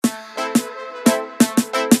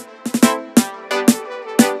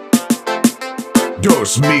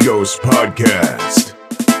Dos Migos Podcast.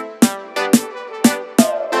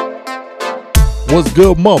 What's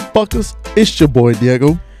good, motherfuckers? It's your boy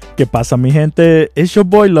Diego, ¿Qué pasa, mi gente? It's your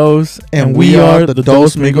boy Los, and we are the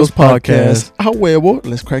Dos Migos Podcast. A huevo,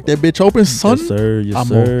 let's crack that bitch open, son. Yes, sir. Yes, I'm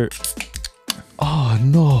sir. Oh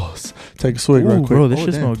no, take a swig real Ooh, quick, bro. This oh,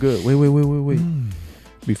 shit damn. smell good. Wait.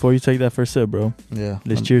 Before you take that first sip, bro, Yeah,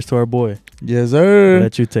 let's cheers to our boy. yes, sir.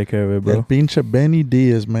 Let you take care of it, bro. That pinche Benny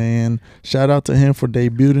Diaz, man. Shout out to him for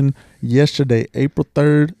debuting yesterday, April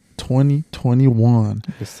 3rd, 2021.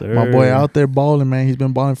 Yes, sir. My boy out there balling, man. He's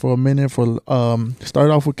been balling for a minute.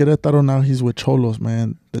 Started off with Querétaro, now he's with Cholos,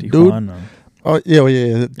 man. The dude. Tijuana. Oh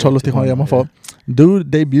yeah. Cholos Tijuana. Yeah, my Tijuana, fault.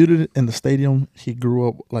 Dude debuted in the stadium. He grew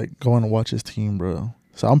up like going to watch his team, bro.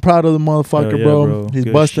 So I'm proud of the motherfucker, Hell yeah, bro. bro. He's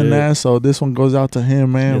Good busting shit. ass. So this one goes out to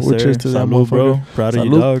him, man. Yes, We'll sir. cheers to that Salud, motherfucker. bro. Proud of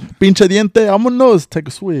you, Salud. dog. Pinche diente. Vámonos. Take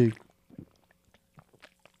a swig.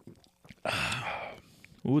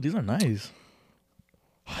 Ooh, these are nice.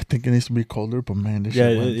 I think it needs to be colder, but man, this Yeah,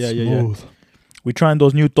 shit went yeah. smooth. We trying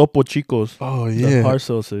those new Topo Chicos. Oh The yeah. hard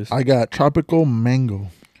seltzers. I got tropical mango.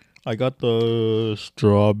 I got the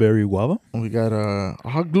strawberry guava. We got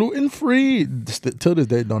gluten free. Till this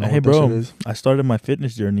day, don't know Hey, what that shit bro. is. I started my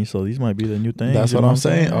fitness journey, so these might be the new thing. That's what I'm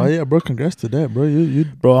saying. Oh yeah, bro. Congrats to that, bro. You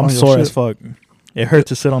Bro, I'm on your sore shit. as fuck. It hurt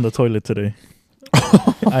to sit on the toilet today.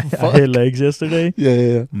 I hit legs yesterday.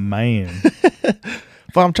 Yeah. Man.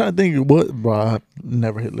 But I'm trying to think what, bro. I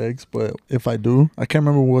never hit legs, but if I do, I can't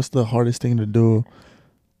remember what's the hardest thing to do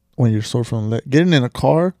when you're sore from the leg. Getting in a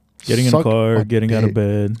car, Getting in a car, getting out of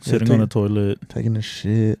bed, Yeah, sitting on the toilet. taking a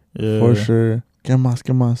shit Yeah. for sure. ¿Qué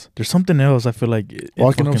más? There's something else I feel like.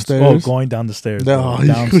 Walking fucking- upstairs? Oh, going down the stairs. No, bro. you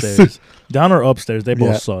Downstairs. Down or upstairs. They both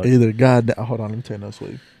Yeah, suck. either. God, hold on, let me take another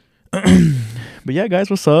swig. But yeah, guys,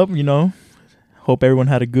 what's up? You know, hope everyone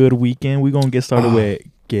had a good weekend. We're going to get started Ah. with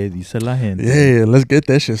 ¿Qué dice la gente? Yeah, let's get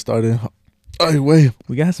that shit started. Hey, wait.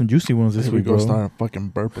 We got some juicy ones this Here we week, go. bro. Starting to fucking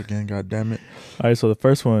burp again. God damn it. All right, so the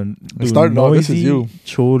first one. It started off, this is noisy you.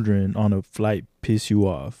 Children on a flight piss you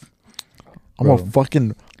off? I'm Bro. gonna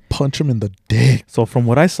fucking punch him in the dick. So from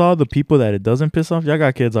what I saw, the people that it doesn't piss off, y'all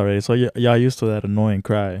got kids already, so y'all used to that annoying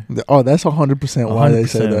cry. Oh, that's 100% why they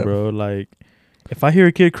say 100%, that. bro. Like, if I hear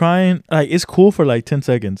a kid crying, like it's cool for like 10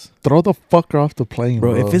 seconds, Throw the fucker off the plane,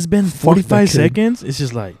 bro. bro. If it's been Fuck that 45 kid. seconds, it's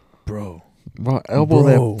just like, bro. Bro, elbow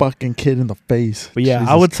Bro. that fucking kid in the face. But yeah, I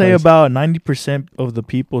Jesus would say Christ. about 90% of the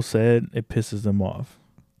people said it pisses them off.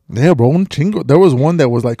 Yeah, bro. Un chingo. There was one that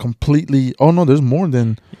was like completely. Oh no, there's more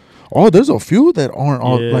than. Oh, there's a few that aren't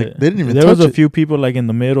all Yeah. like they didn't even. There touch was a it. few people like in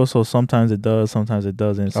the middle, so sometimes it does, sometimes it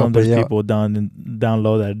doesn't. Some but there's yeah. people down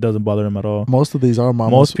low that it doesn't bother them at all. Most of these are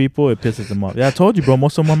mamas. Most people, it pisses them off. Yeah, I told you, bro.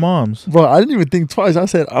 Most of my moms. Bro, I didn't even think twice. I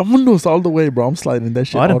said I'm gonna do this all the way, bro. I'm sliding that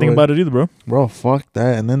shit. Oh, I didn't think about it either, bro. Bro, fuck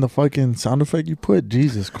that. And then the fucking sound effect you put,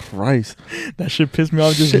 Jesus Christ, That shit pissed me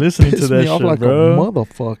off just Shit listening to pissed that me off shit, like bro. a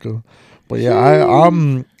motherfucker. But yeah,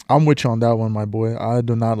 I'm with you on that one, my boy. I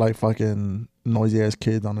do not like fucking noisy ass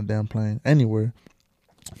kids on a damn plane anywhere.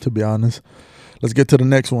 To be honest, let's get to the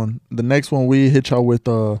next one. The next one we hit y'all with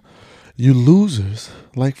you losers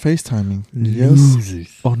like FaceTiming.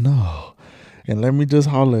 Yes. Oh no. And let me just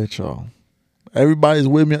holler at y'all. Everybody's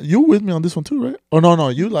with me. You with me on this one too, right? Oh no,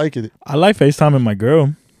 you like it. I like FaceTiming my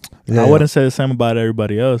girl. Yeah. I wouldn't say the same about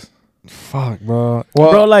everybody else. Fuck, bro.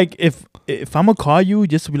 Well, Bro, like if I'm gonna call you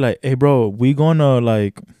just to be like, hey, bro, we gonna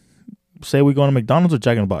like say we going to McDonald's or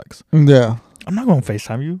Jack in the Box. yeah. I'm not gonna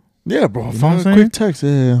FaceTime you. Yeah, bro. You know what I'm saying? Quick text.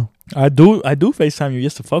 Yeah. I do FaceTime you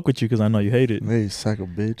just to fuck with you because I know you hate it. Hey, sack of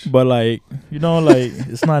bitch. But like, you know, like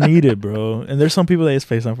it's not needed, bro. And there's some people that use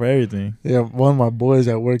FaceTime for everything. Yeah, one of my boys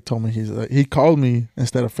at work told me he called me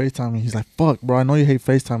instead of FaceTiming. He's like, "Fuck, bro, I know you hate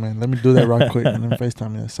FaceTiming. Let me do that right quick and then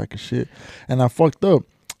FaceTime me that sack of shit." And I fucked up.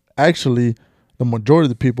 Actually, the majority of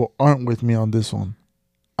the people aren't with me on this one.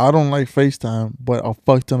 I don't like FaceTime, but a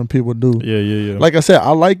fuck ton of people do. Yeah. Like I said,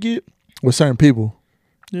 I like it with certain people.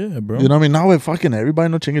 Yeah, bro. You know what I mean? Not with fucking everybody,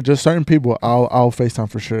 no chinga. Just certain people, I'll FaceTime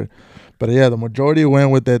for sure. But yeah, the majority went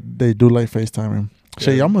with that. They do like FaceTiming.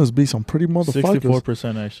 Shit, y'all must be some pretty motherfuckers.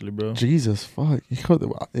 64% actually, bro. Jesus, fuck.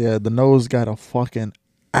 Yeah, the nose got a fucking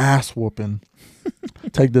ass whooping.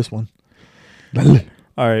 Take this one.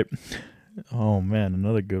 All right. Oh man,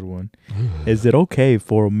 another good one. Is it okay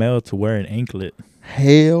for a male to wear an anklet?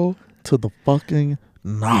 Hell to the fucking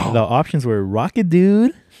no. The options were rocket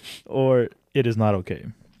dude or it is not okay.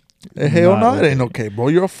 Hell no, Not it ain't okay. okay, bro.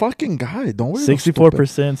 You're a fucking guy. Don't worry.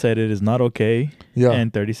 64% said it is not okay. Yeah.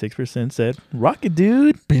 And 36% said rocket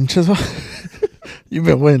dude. Pinches. You've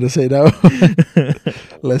been waiting to say that.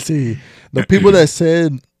 Let's see. The people that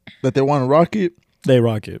said that they want to rock it, They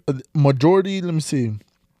rock it. majority, let me see.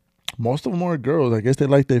 most of them are girls. I guess they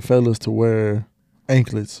like their fellas to wear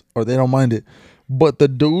anklets, or they don't mind it. But the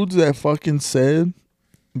dudes that fucking said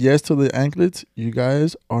yes to the anklets, you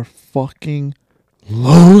guys are fucking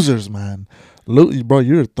losers, man. Bro,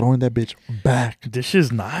 you're throwing that bitch back. This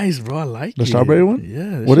shit's nice, bro. I like The it. strawberry one?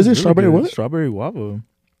 Yeah. What is it? Strawberry good. what? Strawberry guava.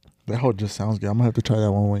 That whole just sounds good. I'm gonna have to try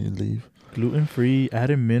that one when you leave. Gluten free,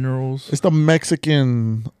 added minerals. It's the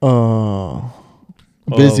Mexican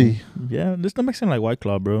busy. Yeah, this the Mexican like White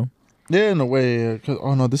Claw, bro. Yeah, in a way.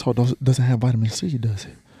 Oh no, this whole doesn't have vitamin C, does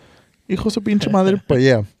it? Hijos de pinche madre. But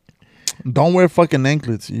yeah, don't wear fucking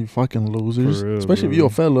anklets, you fucking losers. For real, Especially if bro. you're a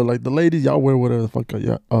fella. Like the ladies, y'all wear whatever the fuck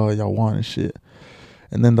y'all want and shit.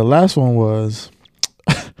 And then the last one was,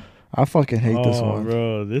 I fucking hate this one.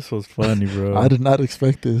 Bro, this was funny, bro. I did not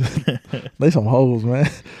expect this. They some hoes, man.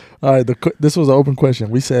 All right, this was an open question.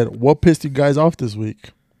 We said, what pissed you guys off this week?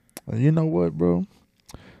 And you know what, bro?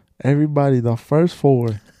 Everybody, the first four.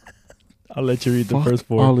 I'll let you read the first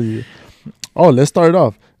four. All of you. Oh, let's start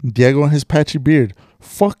off. Diego and his patchy beard.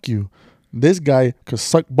 Fuck you. This guy could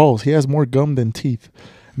suck balls. He has more gum than teeth.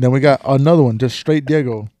 Then we got another one, just straight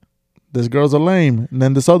Diego. This girl's a lame. And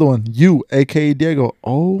then this other one, you, a.k.a. Diego.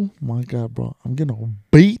 Oh, my God, bro. I'm going to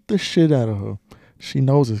beat the shit out of her. She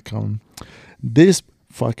knows it's coming. This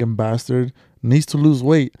fucking bastard needs to lose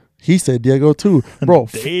weight. He said Diego, too. Bro,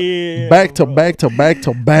 Damn, back to back to back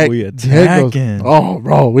to back. We attacking. Oh,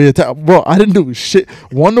 bro, we attack. Bro, I didn't do shit.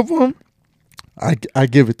 One of them, I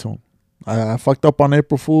give it to him. I fucked up on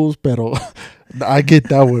April Fool's, pero I get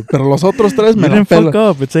that one. Pero los otros tres, You man, didn't fuck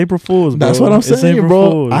up. It's April Fool's, bro. that's what I'm It's saying, April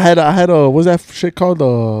bro. Fool's. I had a what's that shit called?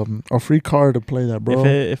 A free card to play that, bro.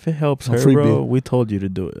 If it helps A her, freebie. bro, we told you to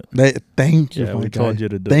do it. Thank you, Yeah, my we guy. told you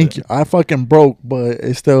to do Thank it. you. I fucking broke, but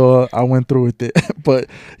it's still I went through with it. But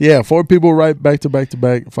yeah, 4 people right back to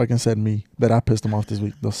back fucking said me that I pissed them off this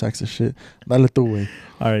week. Those sexist shit. Dale tu, güey.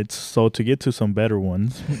 All right, so to get to some better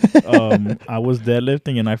ones, I was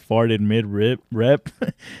deadlifting and I farted mid rep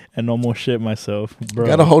and almost shit myself, bro.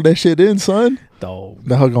 Gotta hold that shit in, son. Dog.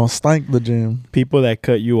 That hoe gonna stank the gym. People that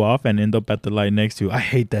cut you off and end up at the light next to you, I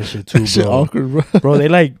hate that shit too, That shit bro. awkward, bro. Bro, they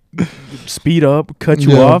like speed up, cut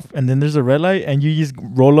you Yeah. off, and then there's a red light, and you just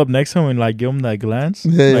roll up next to him and like give him that glance.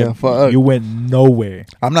 Yeah, like, yeah, fuck. You went nowhere.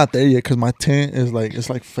 I'm not there yet because my tint is like it's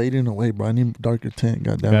like fading away, bro. I need darker tint.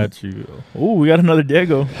 Goddamn it. Got you. Oh, we got another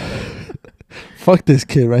Diego. Fuck this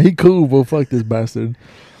kid, right? He cool, but fuck this bastard.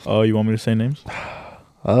 Oh, you want me to say names?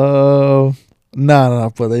 Nah,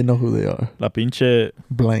 but they know who they are. La pinche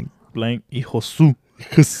Blank. hijo su.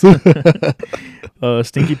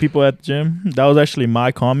 Stinky people at the gym. That was actually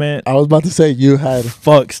my comment. I was about to say you had.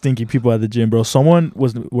 Fuck stinky people at the gym, bro. Someone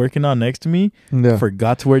was working out next to me, Yeah.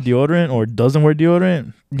 forgot to wear deodorant or doesn't wear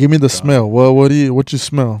deodorant. Give me the smell. What you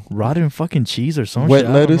smell? Rotten fucking cheese or some Wet shit.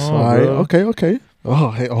 I don't lettuce. know, All right. bro. Okay.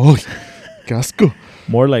 Oh, hey. Oh, Gasco.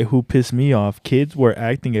 More like who pissed me off. Kids were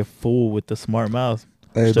acting a fool with the smart mouth.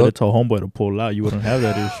 Hey, Should have told homeboy to pull out. You wouldn't have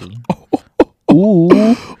that issue.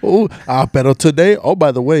 Ooh. Pero today. Oh,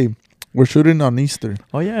 by the way, we're shooting on Easter.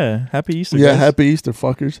 Oh yeah, happy Easter. Yeah, guys. happy Easter,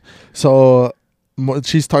 fuckers. So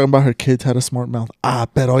she's talking about her kids had a smart mouth.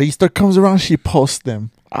 Pero Easter comes around, she posts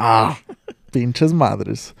them. Pinches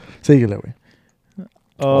madres. Síguele, güey.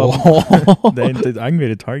 I'm going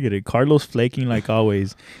to target it. Carlos flaking like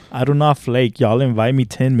always. I do not flake. Y'all invite me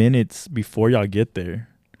 10 minutes before y'all get there.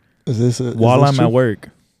 Is this While I'm at work.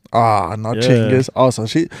 No Yeah. chingus. Also,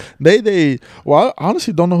 they. Well, I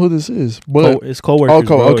honestly don't know who this is, but It's coworkers.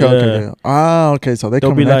 bro. okay. Okay. So they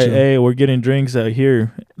They'll coming be at like, you. "Hey, we're getting drinks out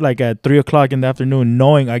here, like at 3:00 in the afternoon,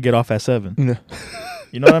 knowing I get off at 7." Yeah.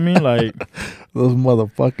 You know what I mean? Like Those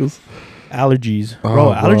motherfuckers. allergies, Oh, bro.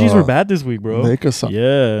 Allergies bro. were bad this week, bro. They could suck.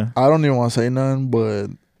 Yeah. I don't even want to say nothing, but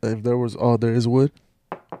if there was, there is wood.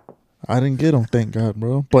 I didn't get them, thank God,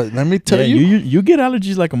 bro. But let me tell Yeah, you, you get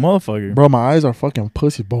allergies like a motherfucker. bro, my eyes are fucking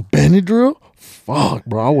pussy. But Benadryl, fuck,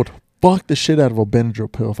 bro. I would fuck the shit out of a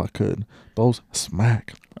Benadryl pill if I could. Those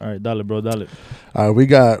smack. All right, dale, bro, dale. All right, we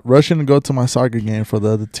got rushing to go to my soccer game for the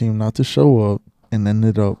other team not to show up and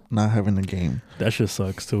ended up not having a game. That shit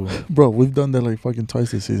sucks too. Bro, we've done that like fucking twice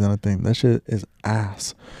this season, I think. That shit is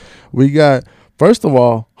ass. We got, first of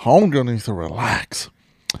all, homegirl needs to relax.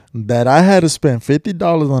 That I had to spend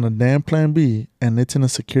 $50 on a damn Plan B and it's in a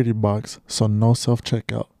security box, so no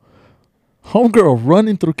self-checkout. Homegirl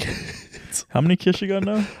running through kids. How many kids you got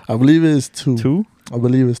now? I believe it's 2. 2? I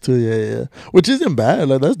believe it's 2, yeah. Which isn't bad.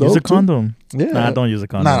 Like, that's dope. Use a too. condom. Yeah. Nah, don't use a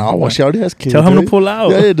condom. Nah, well, she already has kids. Tell him right? to pull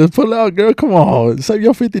out. Yeah, just pull out, girl. Come on. Save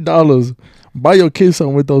your $50. Buy your kids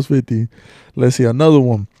something with those 50. Let's see, another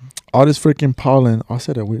one. all this freaking pollen. I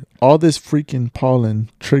said that weird. All this freaking pollen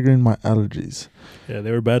triggering my allergies. Yeah,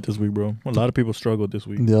 they were bad this week, bro. A lot of people struggled this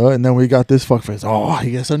week. Yeah, and then we got this fuckface. Oh,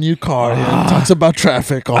 he gets a new car. He talks about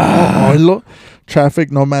traffic. Oh, look.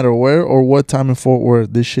 Traffic, no matter where or what time in Fort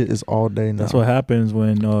Worth, this shit is all day now. That's what happens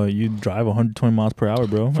when you drive 120 miles per hour,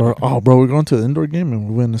 bro. Bro, we're going to the indoor game and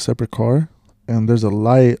we're in a separate car. And there's a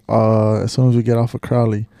light as soon as we get off of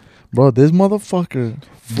Crowley. Bro, this motherfucker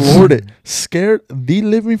floored it. Scared the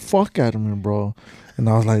living fuck out of me, bro. And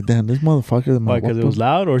I was like, damn, this motherfucker. Why, because it was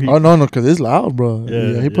loud? Or he? Oh, no, because it's loud, bro.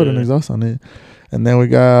 Yeah, he put an exhaust on it. And then we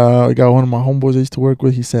got one of my homeboys I used to work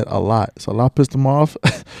with. He said a lot. So a lot pissed him off.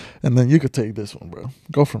 And then you could take this one, bro.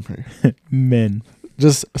 Go from here. Men.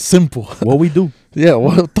 Just simple. What we do. Yeah,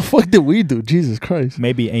 what the fuck did we do? Jesus Christ.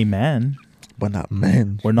 Maybe a man. But not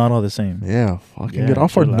men. We're not all the same. Yeah, fucking get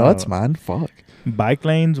off our nuts, man. Fuck. Bike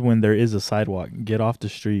lanes when there is a sidewalk. Get off the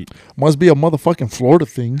street. Must be a motherfucking Florida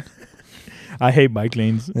thing. I hate bike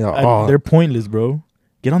lanes. Yeah, they're pointless, bro.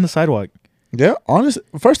 Get on the sidewalk. Yeah, honestly.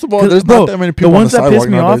 First of all, there's not that many people the on ones the that sidewalk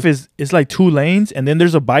piss me nowadays. off is it's like 2 lanes, and then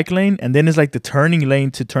there's a bike lane, and then it's like the turning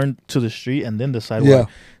lane to turn to the street, and then the sidewalk.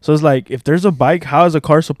 Yeah. So it's like, if there's a bike, how is a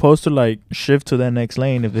car supposed to like shift to that next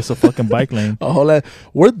lane if it's a fucking bike lane?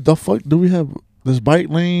 Where the fuck do we have? There's bike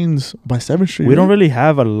lanes by 7th Street. We don't really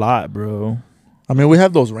have a lot, bro. I mean, we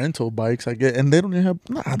have those rental bikes, I get, and they don't even have.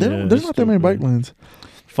 There's not that many bike lanes.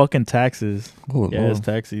 Fucking taxes. Oh, yeah, Lord. it's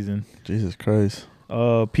tax season. Jesus Christ.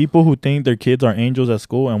 People who think their kids are angels at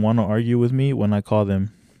school and want to argue with me when I call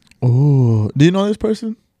them. Oh, do you know this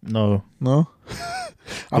person? No. No.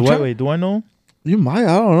 Wait, do I know? You might.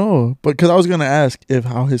 I don't know, but because I was gonna ask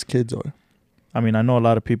how his kids are. I mean, I know a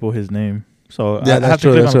lot of people his name, so Yeah, I have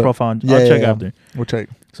to click on the profile. I'll check after. We'll check.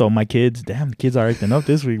 So my kids, damn, the kids are acting up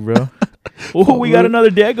this week, bro. Oh, we got another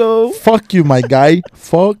Diego. Fuck you, my guy.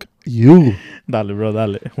 Fuck you. Dale, bro,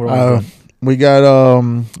 dale. We're on. We got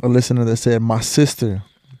a listener that said, my sister.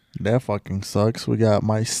 That fucking sucks. We got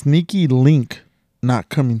my sneaky link not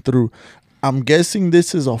coming through. I'm guessing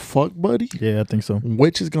this is a fuck buddy. Yeah, I think so.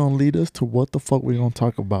 Which is going to lead us to what the fuck we're going to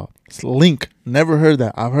talk about. It's link. Never heard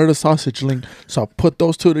that. I've heard a sausage link. So I put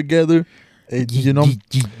those two together.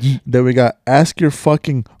 Then we got ask your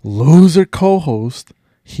fucking loser co-host.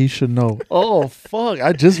 He should know. Oh, fuck.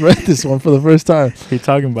 I just read this one for the first time. He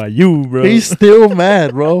talking about you, bro. He's still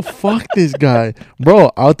mad, bro. Fuck this guy.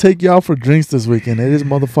 Bro, I'll take you out for drinks this weekend. It is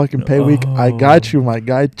motherfucking pay week. I got you, my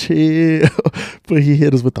guy. Chill. But he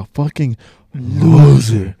hit us with a fucking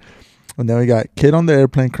loser. And then we got Kid on the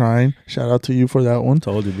airplane crying. Shout out to you for that one.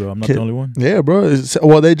 Told you, bro. I'm not Kid, the only one. Yeah, bro.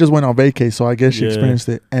 They just went on vacay, so I guess she experienced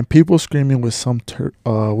it. And people screaming with some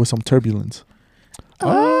turbulence.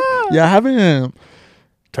 Yeah, I haven't...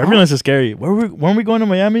 Turbulence is scary. Weren't we going to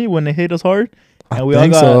Miami when they hit us hard? And we all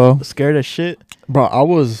think got scared as shit? Bro, I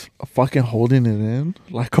was fucking holding it in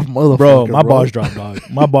like a motherfucker. Bro, my balls dropped, dog.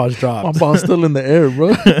 My balls dropped. My balls still in the air,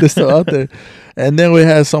 bro. They're still out there. And then we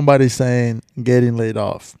had somebody saying getting laid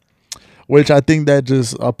off, which I think that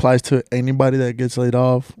just applies to anybody that gets laid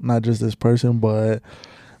off, not just this person. But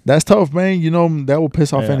that's tough, man. You know, that will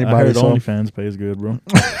piss off anybody. I heard OnlyFans pays good, bro.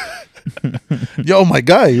 Yo, my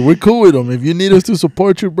guy, we're cool with them. If you need us to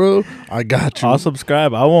support you, bro, I got you. I'll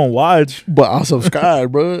subscribe. I won't watch, but I'll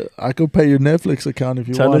subscribe, bro. I could pay your Netflix account if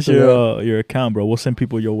you Tell want. us your account, bro. We'll send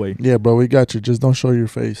people your way. Yeah, bro, we got you. Just don't show your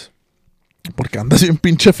face. Porque andas bien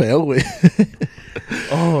pinche feo, güey.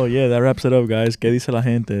 Oh, yeah, that wraps it up, guys. ¿Qué dice la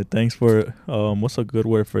gente? Thanks for, what's a good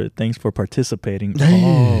word for it? Thanks for participating.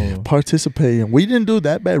 Participating. We didn't do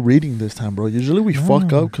that bad reading this time, bro. Usually we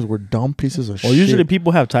fuck up because we're dumb pieces of shit. Well, usually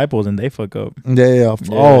people have typos and they fuck up. Yeah.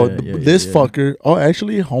 This fucker. Oh,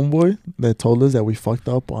 actually, homeboy that told us that we fucked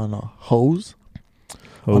up on a hose.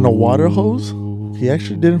 On a water hose. He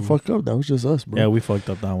actually didn't fuck up. That was just us, bro. Yeah, we fucked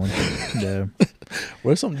up that one. Yeah.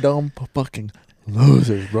 We're some dumb fucking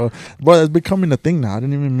losers, bro. Bro, that's becoming a thing now. I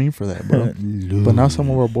didn't even mean for that, bro. But now some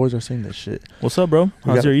of our boys are saying that shit. What's up, bro?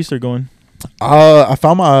 How's your Easter going? I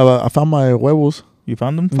found my huevos. You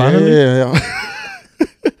found them finally? Yeah.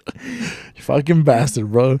 You fucking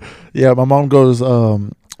bastard, bro. Yeah, my mom goes.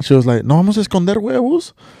 She was like, "No vamos a esconder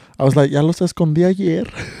huevos." I was like, "Ya los escondí ayer."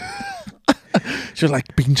 She was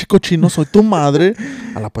like, "Pinche cochino, soy tu madre."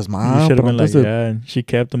 A la pues, you should have been like, yeah. She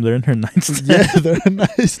kept them there in her nightstand. Yeah, they're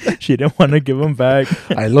nice. She didn't want to give them back.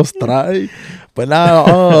 I los trae. But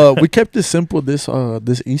now, we kept it simple this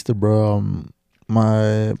Easter, bro.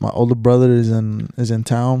 My older brother is in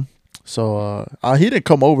town, so he didn't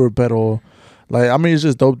come over, but it's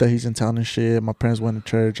just dope that he's in town and shit. My parents went to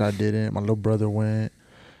church, I didn't. My little brother went.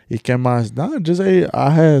 He came out. I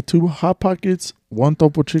had 2 Hot Pockets, 1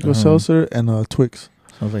 Topo Chico seltzer, and a Twix.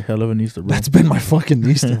 Sounds like hell of an Easter, bro. That's been my fucking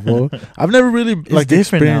Easter, bro. I've never really like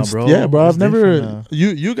different now, experienced. bro. Yeah, bro. It's I've never. different now.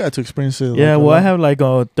 You got to experience it. Yeah, like, well, I have like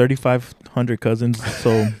 3,500 cousins,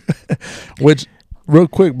 so Which, real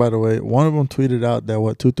quick, by the way, one of them tweeted out that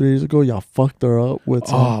 2-3 years ago, y'all fucked her up with.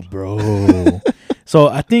 Some, bro. So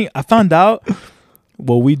I think I found out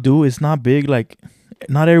what we do is not big. Like,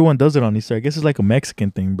 not everyone does it on Easter. I guess it's like a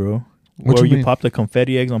Mexican thing, bro. What Where you you mean? pop the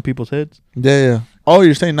confetti eggs on people's heads. yeah. Oh,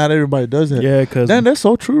 you're saying not everybody does it? Yeah, because Damn, that's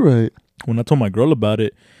so true, right? when I told my girl about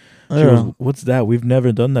it, she Yeah. was, "What's that? We've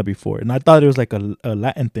never done that before." And I thought it was like a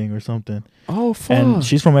Latin thing or something. Oh, fuck. And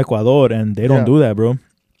she's from Ecuador, and they don't Yeah. do that, bro.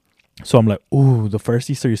 So I'm like, ooh, the first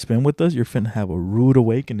Easter you spend with us, you're finna have a rude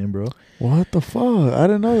awakening, bro. What the fuck? I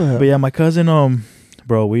didn't know that. But yeah, my cousin,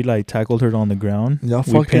 bro, we like tackled her on the ground. Y'all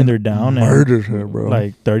We fucking pinned her down murdered and her, bro.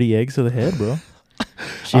 like 30 eggs to the head, bro.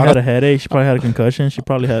 She Ahora- had a headache. She probably had a concussion. She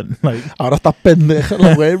probably had like Ahora está pendeja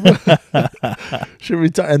la güey, bro. She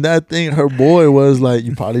retired. And that thing, her boy was like,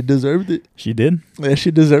 you probably deserved it. she did. Yeah,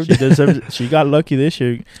 she deserved She it. deserved it. She got lucky this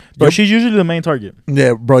year. But Yep. she's usually the main target.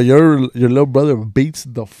 Yeah, bro, your little brother beats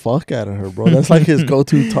the fuck out of her, bro. That's like his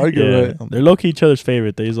go-to target, Yeah. right? They're low key each other's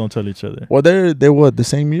favorite. They just don't tell each other. Well, they what, the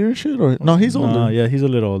same year and shit? Or no, he's older. Yeah, he's a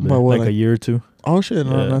little older. By what, like a like- year or two. Oh shit,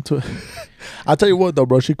 no, Yeah. not too. I'll tell you what though,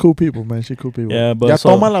 bro. She cool people, man. She cool people. Yeah, but Ya so-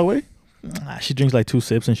 toma la way. She drinks like 2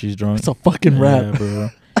 sips and she's drunk. It's a fucking Yeah, rap. bro.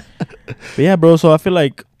 But yeah, bro. So I feel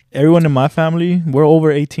like everyone in my family, we're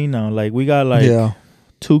over 18 now. Like we got like Yeah,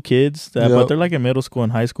 2 kids, that, Yep. but they're like in middle school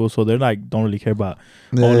and high school, so they're like don't really care about.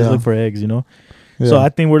 yeah, Let's yeah. look for eggs, you know. Yeah. So I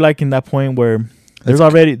think we're like in that point where there's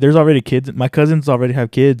already kids. My cousins already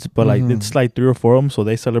have kids, but like Mhm. it's like 3 or 4 of them, so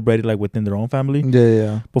they celebrate it like within their own family.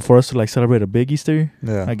 yeah. But for us to like celebrate a big Easter,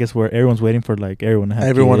 Yeah. I guess where everyone's waiting for like everyone to have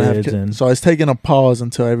Everyone kids have kids. and So it's taking a pause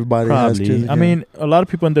until everybody has kids. probably. I again. mean, a lot of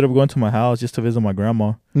people ended up going to my house just to visit my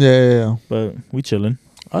grandma, yeah. but we chilling.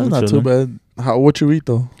 That's We not too bad. What you eat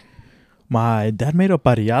though? My dad made a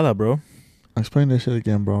parrillada, bro. Explain that shit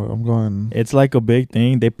again, bro. I'm going. It's like a big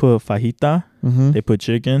thing. They put fajita, Mm-hmm. they put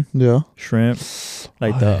chicken, Yeah. shrimp,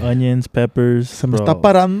 like the Ay. onions, peppers. Se me bro. está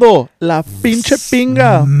parando la pinche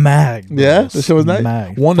pinga. Mag, bro. Yeah, that shit was nice.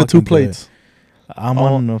 Mag. 1 to 2 Fucking good. plates. I'm Oh,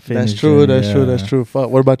 on the fitness That's true. journey, That's true. yeah. That's true. Fuck.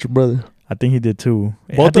 What about your brother? I think he did too.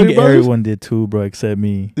 Both I of think your brothers? everyone did too, bro, except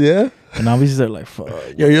me. Yeah. And obviously they're like, fuck.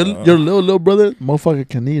 Yo, your bro. little brother, motherfucker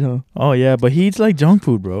can eat, huh? Oh yeah, but he eats like junk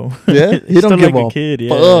food, bro. Yeah. He's He don't still give like a a kid. Yeah,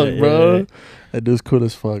 fuck, bro. yeah. That dude's cool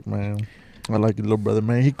as fuck, man. I like your little brother,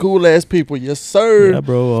 man. He cool ass people. Yes, sir. Yeah,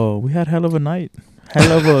 bro. We had hell of a night.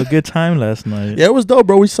 Hell of a good time last night. Yeah, it was dope,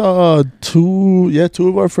 bro. We saw two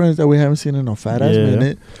of our friends that we haven't seen in a fat ass Yeah.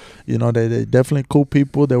 minute. You know, they definitely cool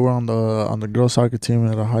people. They were on the girls soccer team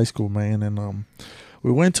at a high school, man. And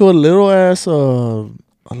we went to a little ass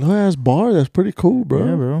bar that's pretty cool, bro.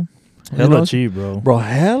 Yeah, bro. You Hella know? cheap, bro. Bro,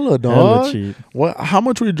 hella dog. Hella cheap. What? How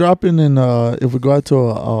much we dropping in if we go out to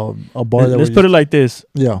a bar that Let's we put it like this.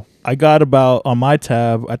 yeah. I got about on my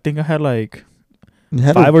tab. I think I had like You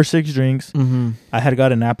had 5 or 6 drinks. Mm-hmm. I had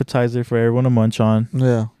got an appetizer for everyone to munch on.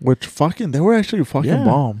 Yeah, which they were actually fucking Yeah,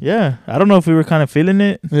 bomb. yeah. I don't know if we were kind of feeling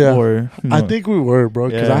it. Yeah. Or I think we were, bro,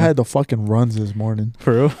 because Yeah. I had the fucking runs this morning.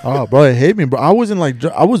 for real. Oh, bro, it hit me, bro. I wasn't like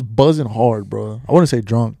I was buzzing hard, bro. I wouldn't say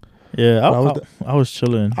drunk. Yeah, But I was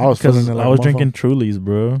chilling. I was 'Cause feeling it like I was a drinking Trulies,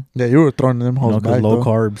 bro. Yeah, you were throwing them hoes Because back, low though.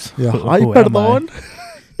 carbs. Yeah, Who ay, am I? perdón.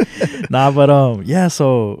 Nah, but yeah.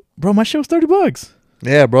 So, bro, my shit was $30.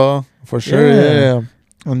 Yeah, bro, for sure. Yeah. Yeah.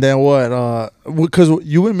 And then what? Because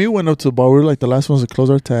you and me went up to the bar. We were like the last ones to close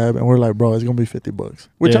our tab, and we're like, bro, it's gonna be $50.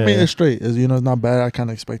 Which I mean, Yeah. it's straight. It's, it's not bad. I kind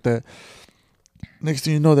of expect that. Next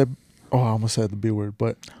thing you know, that I almost said the B word,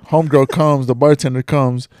 but homegirl comes, the bartender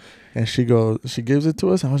comes, and she gives it to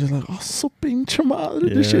us, and I was just like, oh, so pinche madre,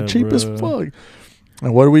 this shit Yeah, cheap as bro. fuck.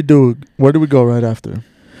 And what do we do? Where do we go right after?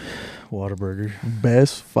 Whataburger.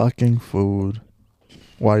 Best fucking food.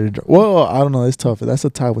 While you're well, I don't know. It's tough. That's a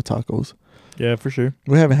tie with tacos. Yeah, for sure.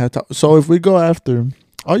 We haven't had tacos. So if we go after,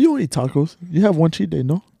 you eat tacos. You have one cheat day,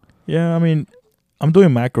 no? Yeah, I mean, I'm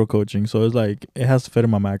doing macro coaching, so it's like it has to fit in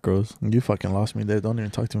my macros. You fucking lost me there. Don't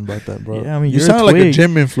even talk to me about that, bro. Yeah, I mean, you you're a sound like a twig.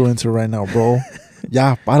 gym influencer right now, bro.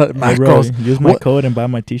 Yeah, para Hey, bro, macros. use my What- code and buy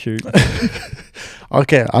my T-shirt.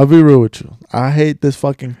 Okay, I'll be real with you. I hate this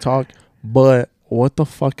fucking talk, but what the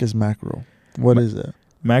fuck is macro? What is that?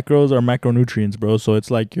 Macros are macronutrients, bro. So it's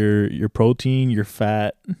like your protein, your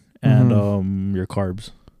fat, and Mhm. your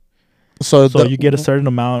carbs. So You get a certain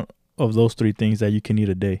amount of those 3 things that you can eat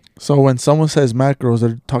a day. So when someone says macros,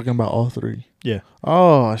 they're talking about all 3. Yeah.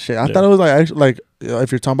 Oh shit! I Yeah. thought it was like actually like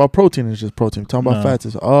if you're talking about protein, it's just protein. Talking about No. fats,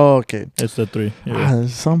 it's okay. It's the 3. Yeah.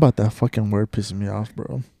 Something about that fucking word pissing me off,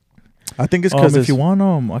 bro. I think it's because if you want,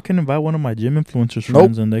 I can invite one of my gym influencers Nope.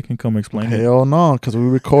 friends and they can come explain it. hell no, because we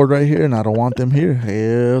record right here and I don't want them here.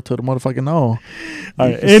 Hell to the motherfucking no. All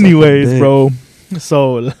right. You can suck a Anyways, dick. bro.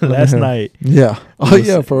 So last hear. night, Yeah. Oh was-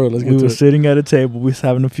 yeah, for real. Let's we get to were it. sitting at a table. We was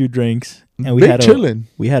having a few drinks, and we Big had chilling.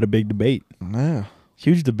 we had a big debate, Yeah.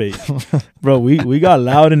 huge debate, bro. We got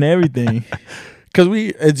loud and everything. Because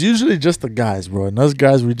it's usually just the guys, bro. And us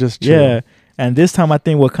guys, we just chill. Yeah, and this time I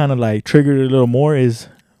think what kind of like triggered it a little more is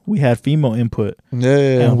we had female input,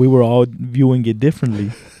 Yeah. and we were all viewing it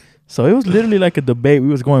differently. So it was literally like a debate. We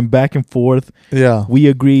was going back and forth. Yeah. We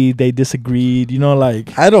agreed, they disagreed. You know,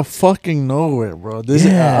 like Out of fucking nowhere, bro.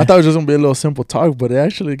 Yeah. I thought it was just gonna be a little simple talk, but it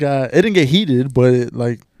actually it didn't get heated, but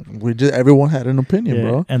everyone had an opinion, yeah.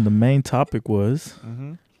 bro. And the main topic was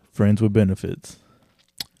friends with benefits.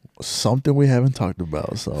 Something we haven't talked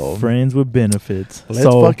about, so Friends with benefits. let's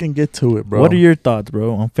so fucking get to it, bro. what are your thoughts,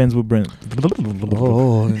 bro, on friends with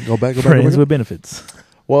Oh, go back. friends with benefits?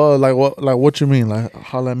 Well, what you mean? Like,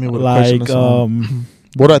 holla at me with a question or Like, something.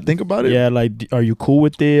 What do I think about it? yeah, like, are you cool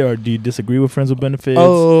with it, or do you disagree with friends with benefits?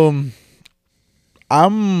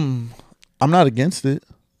 I'm not against it.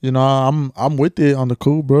 You know, I'm with it on the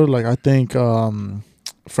cool, bro. Like, I think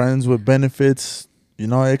friends with benefits, you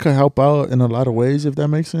know, it could help out in a lot of ways, if that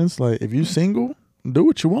makes sense. Like, if you single, do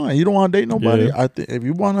what you want. You don't want to date nobody. Yeah. I think if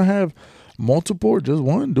you want to have multiple, just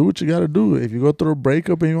one, do what you got to do. If you go through a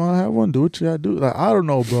breakup and you want to have one, do what you got to do. Like, I don't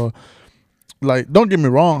know, bro. Like, don't get me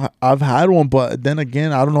wrong, I've had one, but then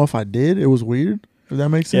again, I don't know if I did. It was weird, if that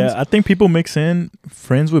makes sense. Yeah, I think people mix in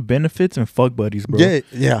friends with benefits and fuck buddies, bro.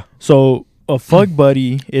 Yeah. So a fuck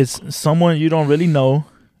buddy is someone you don't really know.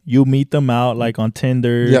 You meet them out like on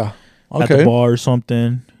Tinder, Yeah. at the Okay. bar or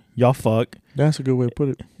something. Y'all fuck. That's a good way to put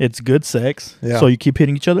it. It's good sex. Yeah. So you keep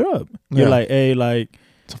hitting each other up. You're Yeah. like, hey, like,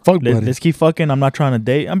 It's a fuck buddy. let's keep fucking. I'm not trying to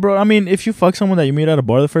date. And bro, I mean, if you fuck someone that you meet at a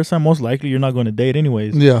bar the first time, most likely you're not going to date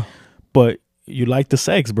anyways. Yeah. But you like the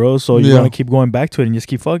sex, bro. So you're Yeah. going to keep going back to it and just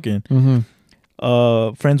keep fucking. Mm-hmm.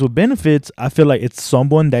 Friends with benefits, I feel like it's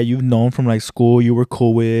someone that you've known from like school, you were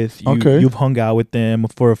cool with, Okay. you've hung out with them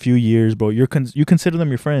for a few years, bro. You consider them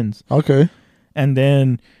your friends. Okay. And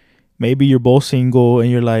then maybe you're both single and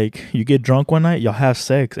you're like, you get drunk one night, y'all have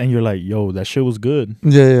sex, and you're like, yo, that shit was good.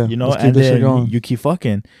 Yeah. You know, Let's keep and this shit then going. you keep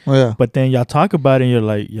fucking. Oh, yeah. But then y'all talk about it and you're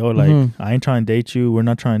like, yo, like, Mhm. I ain't trying to date you. We're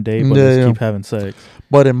not trying to date, but Yeah, let's yeah. keep having sex.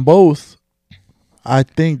 But in both, I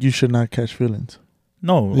think you should not catch feelings.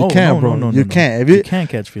 No, You oh, can't, no, bro. No, no, You no, can't. No. If You you- can't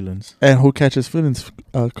catch feelings. And who catches feelings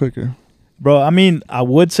quicker? Bro, I mean, I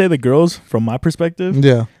would say the girls from my perspective,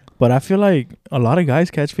 Yeah. but I feel like a lot of guys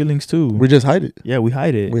catch feelings too. We just hide it. Yeah, we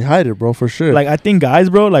hide it. We hide it, bro, for sure. Like, I think guys,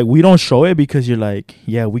 bro, like, we don't show it because you're like,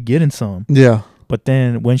 yeah, we getting some. yeah. But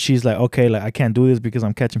then when she's like, okay, like, I can't do this because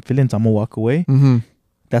I'm catching feelings, I'm gonna walk away. Mm-hmm.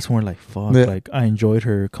 That's when we're like, fuck, Yeah. like, I enjoyed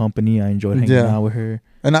her company. I enjoyed hanging Yeah. out with her.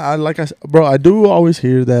 And I like I said, bro, I do always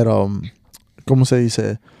hear that como se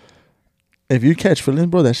dice, if you catch feelings,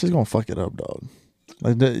 bro, that shit's gonna fuck it up, dog.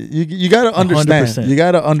 Like you gotta understand. 100%. You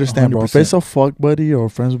gotta understand, bro. If it's 100%. a fuck buddy or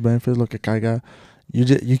friends with benefits, look at Kaiga,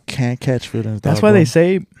 you can't catch feelings. That's dog, why bro. they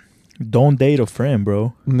say don't date a friend,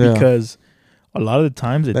 bro. Yeah. Because a lot of the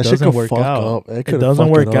times it that shit doesn't could work fuck out. up. It could doesn't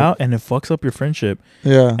fuck work up. out and it fucks up your friendship.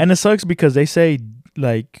 Yeah. And it sucks because they say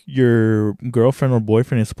like your girlfriend or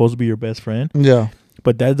boyfriend is supposed to be your best friend, Yeah.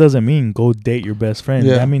 but that doesn't mean go date your best friend.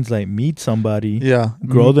 Yeah. That means like meet somebody, Yeah.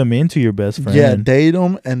 grow Mhm. them into your best friend. Yeah, date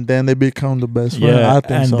them and then they become the best friend. Yeah, I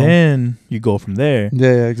think and so. then you go from there.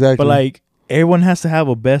 yeah, exactly. But like everyone has to have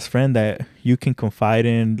a best friend that you can confide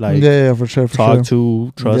in, like yeah, for sure, talk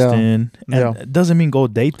to, trust Yeah. in. And Yeah. it doesn't mean go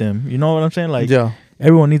date them. You know what I'm saying? Like yeah,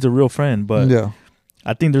 everyone needs a real friend, but yeah,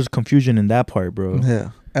 I think there's confusion in that part, bro.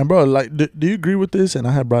 yeah. And bro, like, do you agree with this? And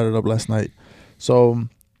I had brought it up last night. So,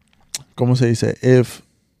 como se dice, if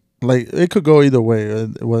like it could go either way,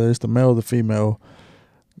 whether it's the male or the female.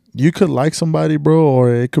 You could like somebody, bro,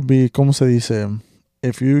 or it could be como se dice.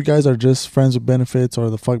 If you guys are just friends with benefits or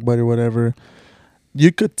the fuck buddy or whatever,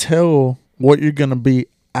 you could tell what you're gonna be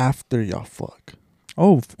after y'all fuck.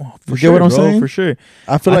 Oh, for You sure, get what I'm bro, saying? For sure,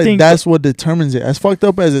 I feel I like think- that's what determines it. As fucked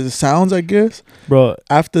up as it sounds, I guess. bro.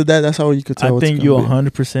 After that, that's how you could tell. I what's think gonna you be.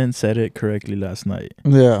 100% said it correctly last night,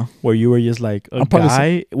 Yeah, where you were just like a I'm probably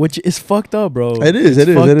guy, which is fucked up, bro. it is. It's It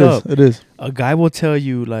is. fucked It is. up. It is. A guy will tell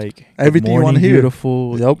you like Everything you "Good wanna morning, hear."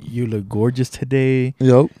 Beautiful. Yup. You look gorgeous today.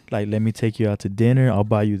 Yup. Like, let me take you out to dinner. I'll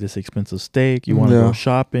buy you this expensive steak. You want to Yeah. go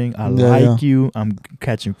shopping? I Yeah, like yeah. you. I'm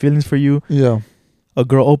catching feelings for you. Yeah. A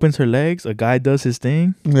girl opens her legs. A guy does his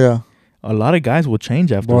thing. Yeah. A lot of guys will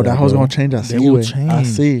change after Bro, that. that was bro. gonna change. I They see. will I change.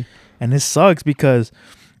 see. And it sucks because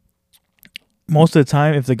most of the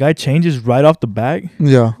time, if the guy changes right off the bat,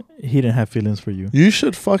 Yeah. he didn't have feelings for you. You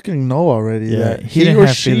should fucking know already Yeah, that he he didn't or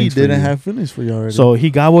have she feelings for didn't you. have feelings for you already. So he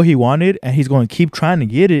got what he wanted, and he's going to keep trying to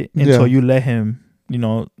get it until you let him,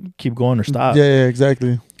 keep going or stop. yeah,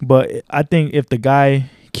 exactly. But I think if the guy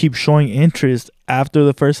keeps showing interest after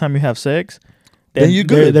the first time you have sex, Then you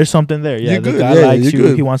good. There's something there. Yeah, You the good. guy Yeah, likes you you.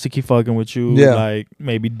 good. He wants to keep fucking with you. Yeah. Like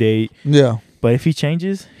maybe date. Yeah. But if he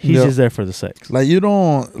changes, he's Yeah. just there for the sex. Like you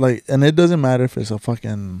don't like, and it doesn't matter if it's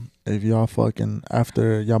if y'all fucking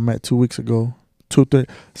after y'all met 2 weeks ago, 2-3.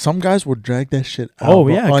 Some guys will drag that shit out. Oh,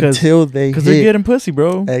 bro, yeah, 'cause- until they Because hit. they're getting pussy,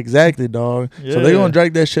 bro. Exactly, dog. So Yeah. they're gonna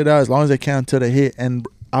drag that shit out as long as they can until they hit. And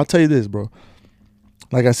I'll tell you this, bro.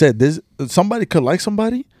 Like I said, somebody could like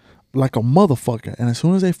somebody like a motherfucker, and as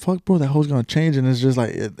soon as they fuck, bro, that hoe's gonna change, and it's just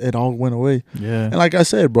like it all went away. Yeah. And like I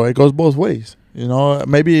said, bro, it goes both ways.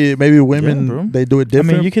 Maybe women bro. they do it I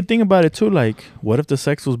different. mean, you could think about it too. Like, what if the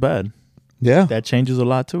sex was bad? yeah. That changes a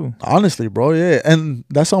lot too. Honestly, bro, yeah. And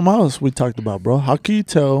that's something else we talked about, bro. How can you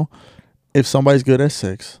tell if somebody's good at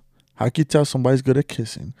sex? How can you tell somebody's good at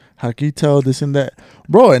kissing? How can you tell this and that?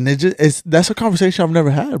 Bro, and that's a conversation I've never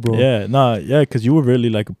had, bro. Yeah, because you were really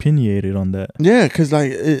like opinionated on that. Yeah, because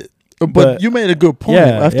like, but But- you made a good point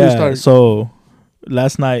after you started. So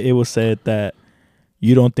last night it was said that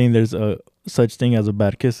you don't think there's a such thing as a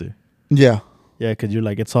bad kisser. Yeah. Yeah, because you're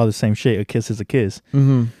like, it's all the same shit. A kiss is a kiss.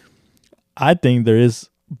 Mm-hmm. I think there is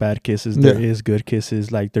bad kisses. There Yeah. is good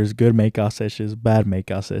kisses. Like there's good makeout sessions, bad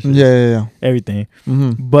makeout sessions. Yeah. Everything.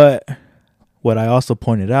 Mm-hmm. But what I also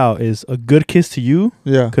pointed out is a good kiss to you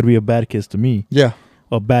Yeah. could be a bad kiss to me. Yeah.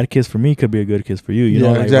 A bad kiss for me could be a good kiss for you. You know,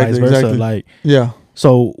 Yeah, like exactly, vice versa. exactly. Like, Yeah.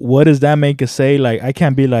 so what does that make us say? Like, I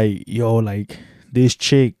can't be like, yo, like this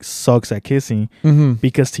chick sucks at kissing, Mm-hmm.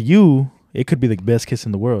 because to you it could be the best kiss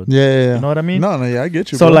in the world. Yeah. You know what I mean? No, yeah, I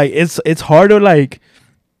get you. So bro. like it's hard to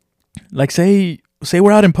like say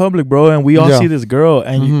we're out in public, bro, and we all Yeah. see this girl,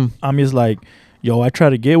 and Mhm. I'm just like, yo, I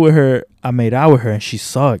tried to get with her, I made out with her, and she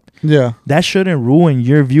sucked. Yeah. That shouldn't ruin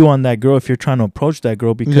your view on that girl if you're trying to approach that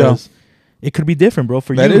girl, because it could be different, bro,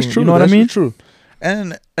 for you. That is true. You know what I That's mean? true.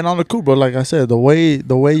 And on the cool, bro, like I said, the way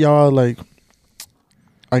y'all like,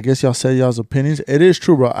 I guess y'all say y'all's opinions. It is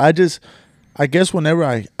true, bro. I guess whenever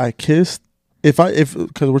I kissed, because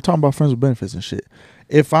we're talking about friends with benefits and shit.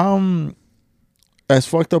 If I'm as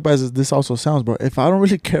fucked up as this also sounds, bro, if I don't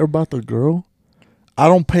really care about the girl, I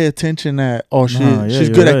don't pay attention that, she's you're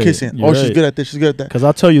good at right. kissing. You're She's right. good at this. She's good at that. Because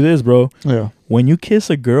I'll tell you this, bro. Yeah. When you kiss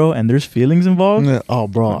a girl and there's feelings involved, Yeah. Oh,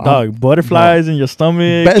 bro. dog, butterflies in your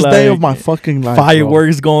stomach. Best day like, of my fucking life. bro.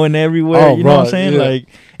 fireworks going everywhere. Oh, You know what I'm bro, saying? yeah. Like,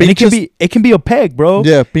 and it can be a peg, bro.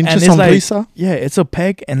 Yeah, pinche And it's like- sonrisa. Yeah, it's a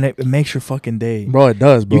peg, and it makes your fucking day. Bro, it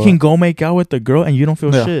does, bro. You can go make out with the girl, and you don't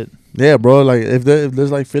feel Yeah. shit. Yeah, bro. Like if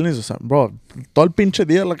there's like feelings or something, bro. Todo el pinche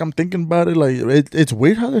día, like I'm thinking about it. Like it's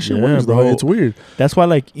weird how that shit Yeah, works, bro. bro. It's weird, That's why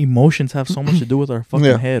like emotions have so much to do with our fucking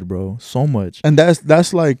Yeah. head, bro. So much. and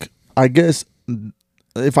that's like I guess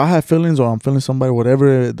if I have feelings or I'm feeling somebody,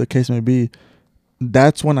 whatever the case may be,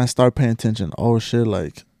 that's when I start paying attention. Oh shit,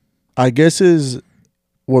 like I guess is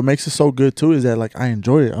what makes it so good too is that like I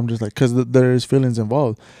enjoy it. I'm just like because there's feelings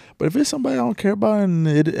involved. But if it's somebody I don't care about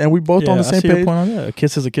and we both on the I same see your page, point on that. A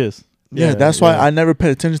kiss is a kiss. yeah, that's why I never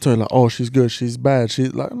paid attention to it. Like, oh, she's good, she's bad.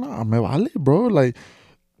 She's like, nah, me vale, bro. Like,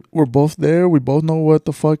 we're both there. We both know what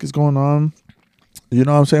the fuck is going on. You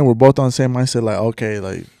know what I'm saying? We're both on the same mindset. Like, okay,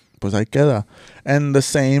 like, pues ahí queda. And the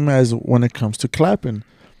same as when it comes to clapping.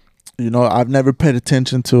 You know, I've never paid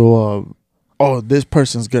attention to, this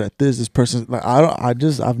person's good at this. This person's like,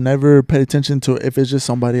 I've never paid attention to if it's just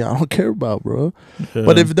somebody I don't care about, bro. Yeah.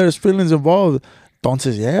 But if there's feelings involved,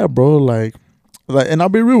 entonces, yeah, bro, like, and I'll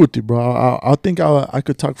be real with you, bro. I think I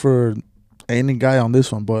could talk for any guy on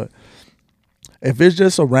this one, but if it's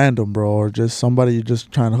just a random, bro, or just somebody you're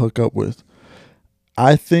just trying to hook up with,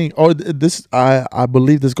 I think, I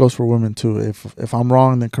believe this goes for women too. If I'm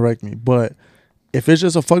wrong, then correct me. But if it's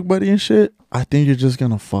just a fuck buddy and shit, I think you're just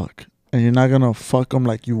gonna fuck, and you're not gonna fuck them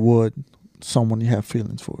like you would someone you have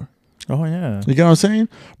feelings for. Oh yeah. You get what I'm saying,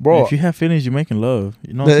 bro? If you have feelings, you're making love.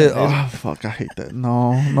 You know what I'm saying? Fuck, I hate that.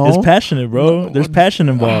 No. It's passionate, bro. No, There's passion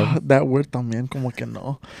involved. That word también como que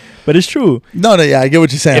no. But it's true. No, yeah, I get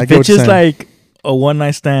what you're saying. I If get it's what you're just saying. like a one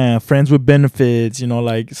night stand, friends with benefits, you know,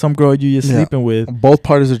 like some girl you're sleeping with. Both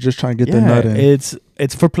parties are just trying to get their nut in.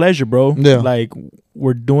 It's for pleasure, bro. Yeah. Like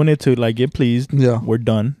we're doing it to like get pleased. Yeah. We're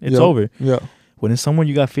done. It's Yeah. over. Yeah. When it's someone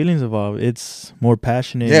you got feelings involved, it's more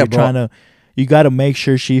passionate. Yeah, You're bro. you got to make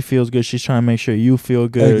sure she feels good. She's trying to make sure you feel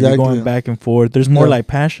good. Exactly. You're going back and forth. There's more Yeah. like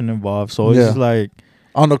passion involved. So it's Yeah. just like,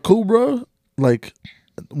 On the cool, bro, like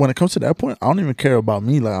when it comes to that point, I don't even care about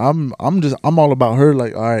me. Like I'm all about her.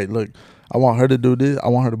 Like, all right, look, I want her to do this. I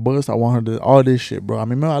want her to bust. I want her to all this shit, bro. I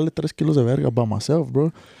mean, man, I lit 3 kilos de verga by myself,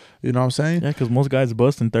 bro. You know what I'm saying? Yeah, because most guys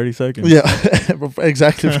bust in 30 seconds. Yeah,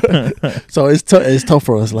 exactly. So it's tough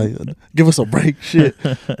for us. Like, give us a break, shit.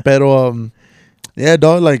 But yeah,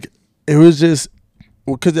 dog. Like, it was just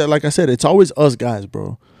because, like I said, it's always us guys,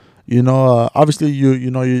 bro. You know, obviously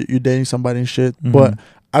you're dating somebody and shit, but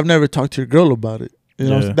I've never talked to your girl about it. You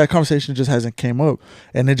know, that conversation just hasn't came up,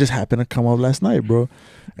 and it just happened to come up last night, bro.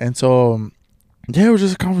 And so, yeah, it was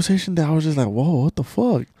just a conversation that I was just like, whoa, what the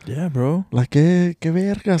fuck? Yeah, bro. Like, que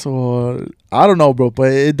vergas, or I don't know, bro.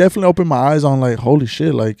 But it definitely opened my eyes on, like, holy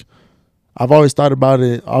shit. Like, I've always thought about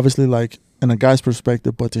it, obviously, like, in a guy's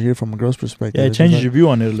perspective, but to hear from a girl's perspective. Yeah, it changes your view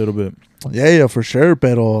on it a little bit. Yeah, for sure.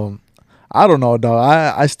 But I don't know, dog.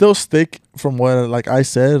 I still stick from what, like I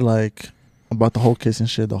said, like, about the whole kissing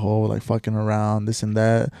shit, the whole, like, fucking around, this and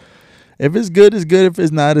that. If it's good, it's good. If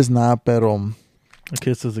it's not, it's not. But a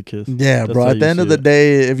kiss is a kiss. yeah, That's bro. how At the you end of see the it.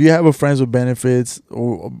 day, if you have a friends with benefits,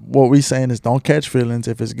 what we saying is don't catch feelings.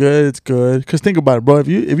 If it's good, it's good. Cause think about it, bro. If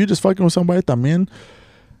you just fucking with somebody, también,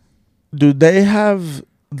 do they have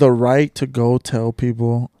the right to go tell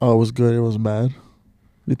people, oh, it was good, it was bad?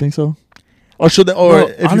 You think so? Or should they? Or Bro,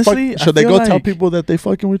 if honestly, you should I they feel go tell like people that they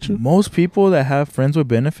fucking with you? Most people that have friends with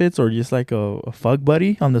benefits or just like a fuck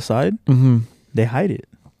buddy on the side, Mm-hmm. they hide it.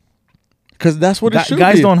 Cause that's what it should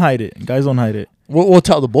Guys be. don't hide it. Guys don't hide it. We'll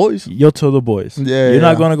tell the boys. You'll tell the boys. Yeah, You're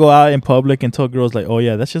not yeah. gonna go out in public and tell girls like, oh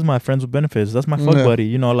yeah, that's just my friends with benefits. That's my fuck Yeah. buddy.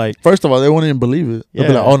 You know, like First of all, they won't even believe it. They'll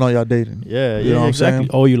be Yeah. like, "Oh no, y'all dating." yeah, You know what I'm exactly. saying?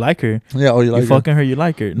 Oh, you like her. Yeah. Oh, you like You her. fucking her. You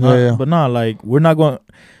like her. Nah, Yeah. But nah, like we're not going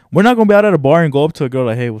to be out at a bar and go up to a girl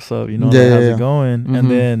like, hey, what's up? You know, Yeah, like, how's yeah. it going? Mhm.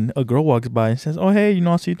 And then a girl walks by and says, oh hey, you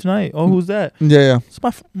know, I'll see you tonight. Oh, who's that? Yeah. It's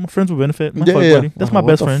my friends with benefit. My Yeah, fuck yeah. buddy. That's my What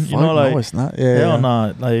best the friend. You fuck? know, like no, it's not. Yeah. hell yeah.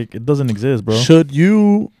 nah. Like it doesn't exist, bro. Should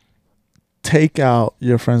you take out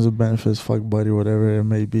your friends with benefits, fuck buddy, whatever it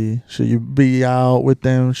may be? Should you be out with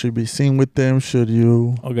them? Should you be seen with them? Should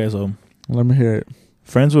you? Okay, so Let me hear it.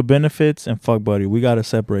 friends with benefits and fuck buddy, we gotta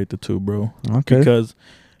separate the two, bro. Okay. Because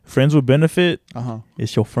friends with benefit Uh-huh.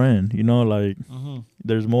 is your friend. You know, like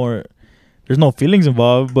there's no feelings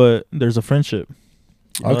involved, but there's a friendship.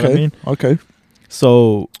 You know what Okay. I mean? Okay.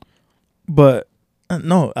 So, but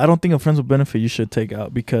no, I don't think a friends with benefit you should take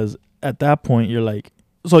out, because at that point you're like,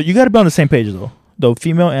 so you got to be on the same page though. The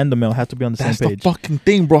female and the male have to be on the That's same the page. fucking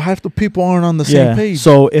thing, bro. Half the people aren't on the same page.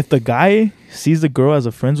 So if the guy sees the girl as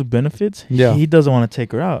a friends with benefits, Yeah. he doesn't want to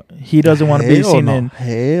take her out. He doesn't want to be Hell seen no. in,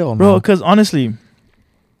 Hell bro. no. Because honestly,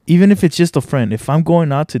 even if it's just a friend, if I'm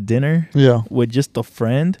going out to dinner Yeah. with just a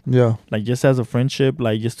friend, Yeah. like just as a friendship,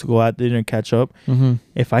 like just to go out to dinner and catch up, Mm-hmm.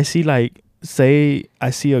 if I see like, say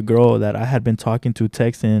I see a girl that I had been talking to,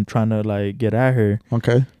 texting, trying to like get at her,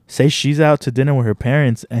 Okay. say she's out to dinner with her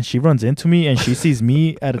parents and she runs into me and she sees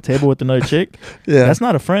me at a table with another chick, Yeah. that's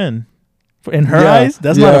not a friend. In her Yeah. eyes,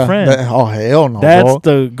 that's not a friend. Oh hell no, That's bro.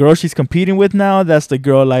 the girl she's competing with now. That's the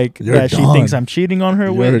girl like You're that she done. thinks I'm cheating on her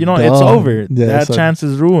You're with. You know, it's done. over. Yeah, That it's a- chance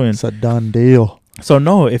is ruined. It's a done deal. So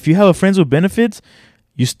no, if you have a friends with benefits,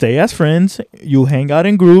 you stay as friends. You hang out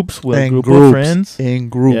in groups with a group of friends, In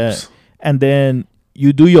groups. and then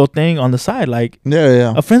you do your thing on the side. Like Yeah.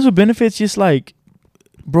 Yeah. a friends with benefits, just like,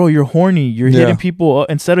 bro, you're horny. You're Yeah. hitting people up.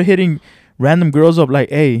 Instead of hitting random girls up like,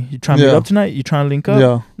 hey, you trying to meet Yeah. up tonight? You trying to link up?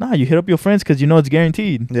 Yeah. Nah, you hit up your friends because you know it's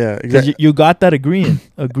guaranteed. Yeah. Because Exactly. you got that agreement.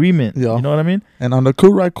 Yeah. You know what I mean? And on the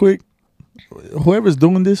cool, right quick, whoever's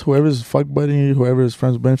doing this, whoever's fuck buddying you, whoever's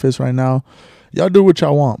friends with benefits right now, y'all do what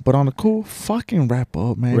y'all want. But on the cool, fucking wrap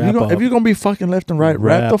up, man. Wrap If up. you're gonna be fucking left and right,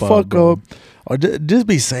 wrap the fuck bro. up. Or just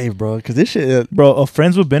be safe, bro. Because this shit, Bro, a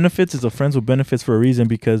friends with benefits is a friends with benefits for a reason,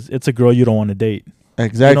 because it's a girl you don't want to date.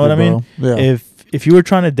 exactly, what I mean? bro. Yeah. If you were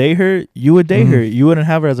trying to date her, you would date Mhm. her. You wouldn't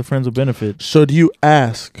have her as a friends with benefits. Should you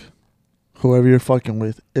ask whoever you're fucking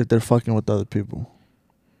with if they're fucking with other people?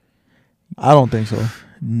 I don't think so.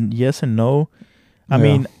 Yes and no. I Yeah.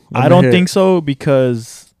 mean, Let I me don't hear think it. so,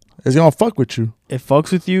 because It's gonna fuck with you. it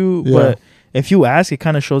fucks with you. Yeah. But if you ask, it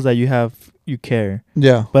kind of shows that you care.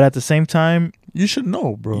 Yeah. But at the same time, You should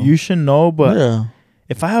know, bro. you should know. But yeah.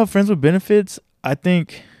 if I have friends with benefits, I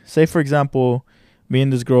think, say for example, me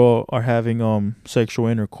and this girl are having sexual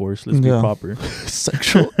intercourse. Let's be Yeah. proper.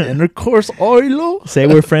 Sexual intercourse, oilo. Say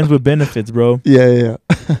we're friends with benefits, bro. Yeah.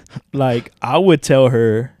 Like I would tell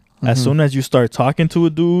her, as Mhm. soon as you start talking to a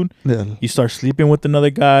dude, Yeah. you start sleeping with another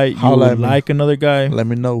guy, you Holla would at me. like another guy, Let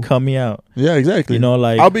me know. cut me out. Yeah, exactly. You know,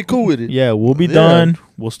 like I'll be cool with it. yeah, we'll be Yeah. done.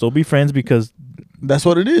 We'll still be friends because, That's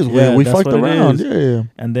what it is. Yeah, we that's fucked what it around. is. Yeah.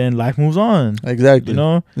 and then life moves on. Exactly. You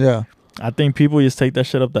know, Yeah. I think people just take that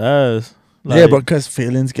shit up the ass. Yeah, but because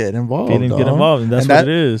feelings get involved. feelings get dog. involved, and that's And what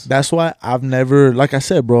it is. That's why I've never, like I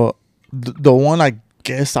said, bro, the one I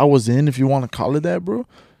guess I was in, if you want to call it that, bro.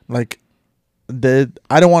 Like, that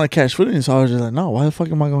I didn't want to catch feelings, so I was just like, no, why the fuck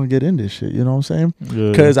am I gonna get in this shit? You know what I'm saying?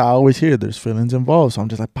 Because I always hear there's feelings involved, so I'm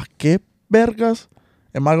just like, pa qué vergas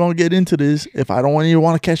am I gonna get into this if I don't even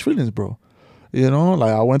want to catch feelings, bro? You know,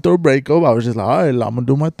 like I went through a breakup. I was just like, all right, I'm gonna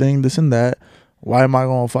do my thing, this and that. Why am I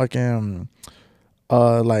gonna fucking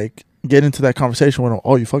like get into that conversation with them?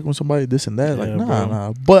 Oh, you fucking with somebody, this and that? Yeah, like, bro.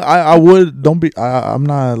 nah. But I would, don't be. I'm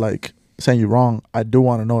not like saying you're wrong. I do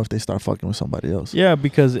want to know if they start fucking with somebody else. Yeah,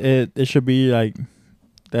 because it should be like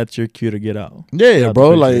that's your cue to get out. Yeah, Get out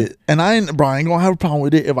bro. the picture. Like, and I ain't gonna have a problem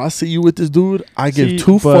with it. If I see you with this dude, I give See,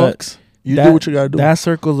 two but fucks. You do what you gotta do. That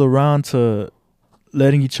circles around to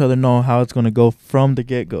letting each other know how it's gonna go from the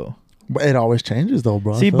get go. But it always changes though,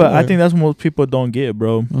 bro. See, but I think that's what most people don't get,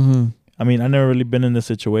 bro. Mm-hmm. I mean, I never really been in this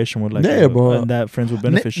situation with like bro. that friends with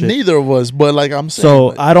benefit shit. Neither of us, but like I'm saying. So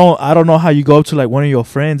like, I don't know how you go up to like one of your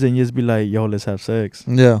friends and you just be like, yo, let's have sex.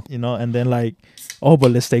 yeah. You know, and then like, oh,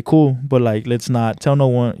 but let's stay cool. But like, let's not tell no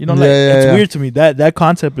one. You know, like Yeah, it's yeah. weird to me. That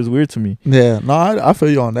concept is weird to me. Yeah. No, I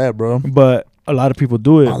feel you on that, bro. But a lot of people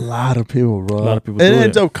do it. A lot of people, bro. A lot of people it do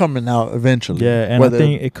ends it. up coming out eventually. Yeah, and Whether- I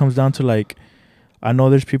think it comes down to like, I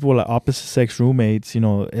know there's people with like opposite sex roommates. You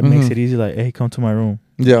know, it makes Mhm. it easy. Like, hey, come to my room.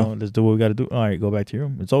 Yeah. You know, let's do what we got to do. All right, go back to your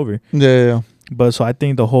room. It's over. Yeah. But so I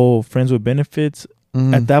think the whole friends with benefits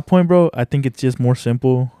Mhm. at that point, bro, I think it's just more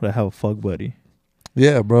simple to have a fuck buddy,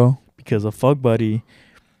 Yeah, bro. because a fuck buddy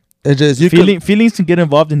It just you feelings can get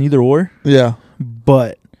involved in either or, Yeah.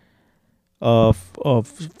 but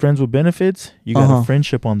friends with benefits, you got Uh-huh. a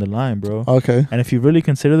friendship on the line, bro. Okay. And if you really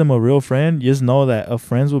consider them a real friend, just know that a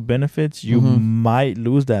friends with benefits, you Mhm. might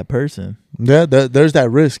lose that person. Yeah. There's that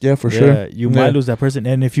risk. Yeah, for sure. You Yeah. might lose that person.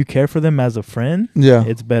 And if you care for them as a friend, Yeah.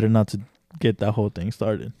 it's better not to get that whole thing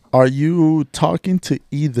started. Are you talking to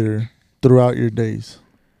either throughout your days?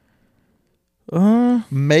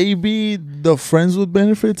 Maybe the friends with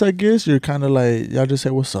benefits, I guess. You're kind of like, y'all just say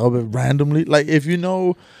what's up randomly. Like, if you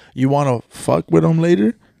know you want to fuck with them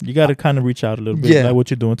later, You got to kind of reach out a little bit. Yeah. Like what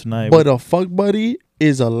you're doing tonight. but a fuck buddy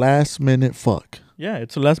is a last minute fuck. Yeah,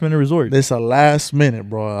 it's a last minute resort. It's a last minute,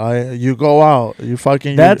 bro. You go out, you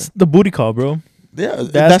fucking. That's the booty call, bro. yeah.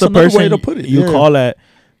 That's the another person way to put it. you yeah. call at.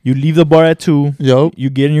 You leave the bar at 2. Yo, You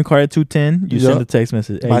get in your car at 2:10. You Yup. send a text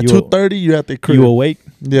message. Hey, by you 2:30, you at the crib. you awake?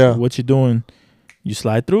 yeah, What you doing? You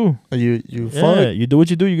slide through. you Yeah, fuck. you do what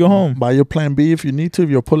you do. You go home. Buy your plan B if you need to. If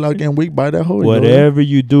you're pull out getting weak, buy that hoe. Whatever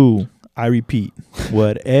you do, I repeat,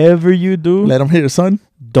 whatever you do, Let them hear, son.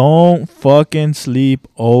 don't fucking sleep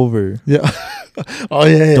over. Yeah. Oh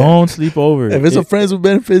yeah. Don't sleep over. If it's a friends with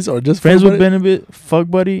benefits or just friends fuck with buddy, benefit, fuck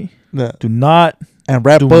buddy, yeah. do not, And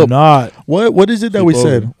wrap do up. not. What is it that we Sleep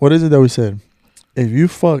said? over. What is it that we said? If you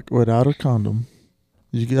fuck without a condom,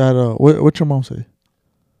 you gotta. What your mom say?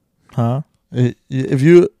 Huh? If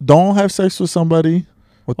you don't have sex with somebody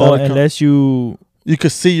without Oh, a condom, unless you you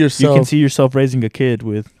could see you yourself. can see yourself raising a kid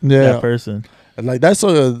with yeah. that person. Like that's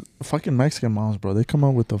a fucking Mexican moms, bro. They come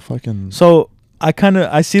up with the fucking So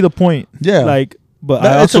I see the point. yeah. Like, but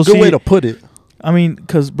That- I it's also a good see. way to put it. I mean,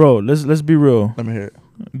 cause bro, let's be real. Let me hear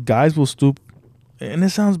it. Guys will stoop, and it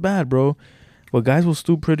sounds bad, bro, but guys will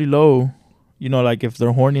stoop pretty low. You know, like if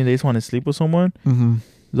they're horny and they just want to sleep with someone, Mm-hmm.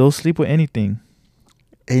 they'll sleep with anything,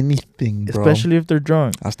 Anything, bro. especially if they're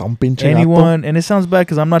drunk. Hasta un pinche Anyone, and it sounds bad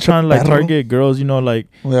because I'm not trying to like Perro. target girls. You know, like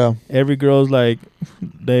gato. Yeah. every girl's like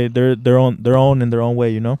they're their own in their own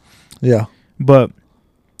way. You know, Yeah. but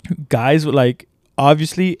guys like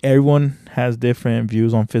obviously everyone has different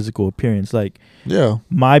views on physical appearance. Like Yeah.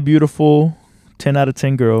 my beautiful 10 out of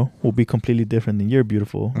 10 girl will be completely different than your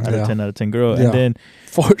beautiful out Yeah. of 10 out of 10 girl. Yeah. And then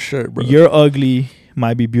For sure, bro. your ugly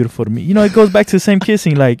might be beautiful to me. You know, it goes back to the same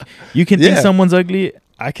kissing. Like you can think Yeah. someone's ugly.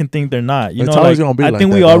 I can think they're not. You It's know, always like, gonna be I like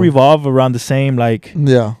think that, we all bro. revolve around the same like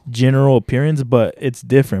Yeah. general appearance, but it's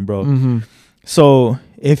different, bro. Mm-hmm. So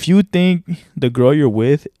if you think the girl you're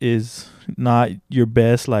with is not your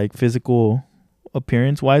best like physical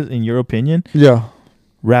appearance wise, in your opinion, Yeah.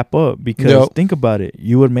 wrap up, because Yep. think about it.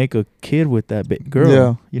 You would make a kid with that girl.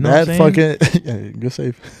 Yeah. You know that what I'm saying? fucking yeah, good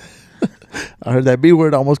save. I heard that B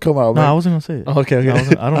word almost come out, No, man. I wasn't gonna say it. Okay,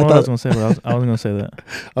 okay. I don't know what I was gonna say, but I wasn't gonna say that.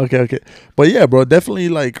 Okay. But yeah, bro, definitely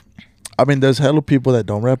like I mean, there's hella people that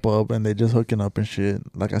don't wrap up and they just hooking up and shit.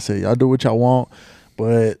 Like I said, y'all do what y'all want.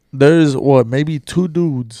 But there's maybe 2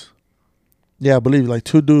 dudes. Yeah, I believe like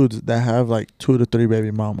 2 dudes that have like 2 to 3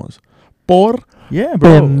 baby mamas. Por Yeah,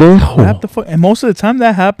 bro. pendejo. Wrap the fuck. And most of the time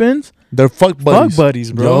that happens, They're fuck buddies. fuck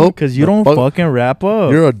buddies, bro. Yup. Because you They're don't fucking wrap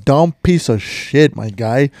up. You're a dumb piece of shit, my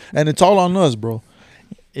guy. And it's all on us, bro.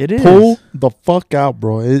 It is. Pull the fuck out,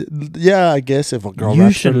 bro. Yeah, I guess if a girl You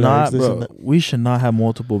wraps should her legs, not, this and bro. that- We should not have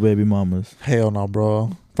multiple baby mamas. Hell no,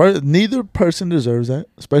 bro. First, neither person deserves that,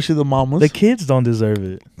 especially the mamas. The kids don't deserve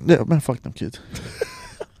it. Yeah, man, fuck them kids.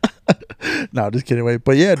 Nah, just kidding. Wait,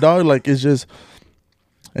 but yeah, dog. Like, it's just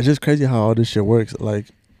crazy how all this shit works. Like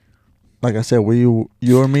I said, you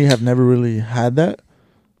and me have never really had that.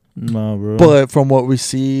 No, bro. But from what we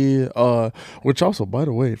see, which also, by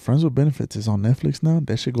the way, Friends with Benefits is on Netflix now.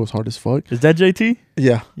 That shit goes hard as fuck. Is that JT?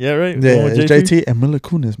 Yeah, Yeah, right. yeah, The one with it's JT and Mila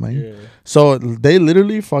Kunis, man. Yeah. So they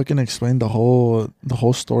literally fucking explain the whole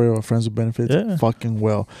story of Friends with Benefits fucking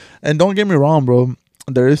well. And don't get me wrong, bro.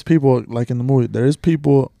 There is people like in the movie. There is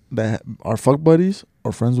people that are fuck buddies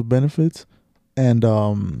or friends with benefits, and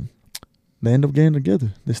they end up getting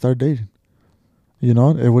together. They start dating. You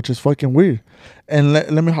know, which is fucking weird. And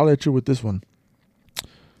let me holler at you with this one.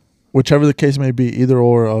 Whichever the case may be, either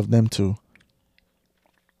or of them two.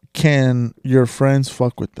 Can your friends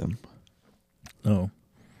fuck with them? No.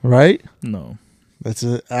 Right? No.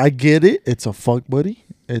 I get it. It's a fuck buddy.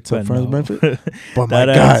 It's a But friend's no. benefit. But my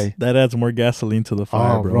That guy. adds, that adds more gasoline to the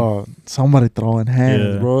fire, Oh, bro. bro. Somebody throwing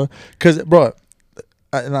hands, Yeah. bro. Because, bro,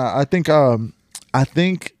 I think I'm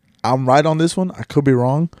right on this one. I could be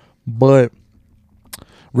wrong. But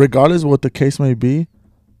regardless of what the case may be,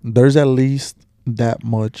 there's at least that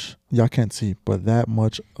much, y'all can't see, but that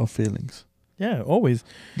much of feelings. Yeah, always.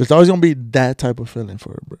 There's always going to be that type of feeling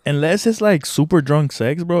for it, bro. Unless it's like super drunk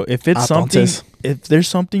sex, bro. If it's something, Entonces. if there's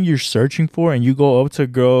something you're searching for and you go up to a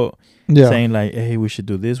girl Yeah. saying like, hey, we should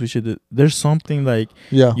do this, we should do, there's something like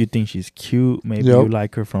Yeah. you think she's cute. Maybe Yup. you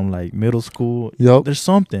like her from like middle school. Yup. There's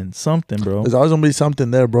something, bro. There's always going to be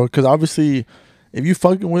something there, bro. Because obviously, if you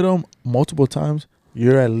fucking with them multiple times,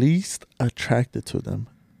 you're at least attracted to them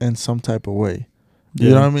in some type of way.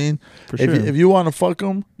 You know what I mean? For If sure. if you want to fuck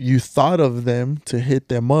them, you thought of them to hit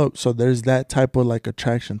them up. So there's that type of like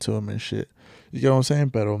attraction to them and shit. You get what I'm saying?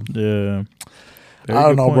 Pero Yeah. Very I don't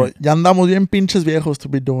good know, point. bro. Ya andamos bien pinches viejos to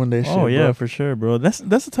be doing this shit. Oh yeah, bro. for sure, bro. That's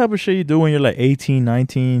the type of shit you do when you're like 18,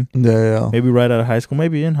 19, Yeah. maybe right out of high school,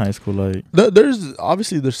 maybe in high school. Like, There's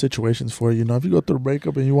obviously there's situations for it, you know. If you go through a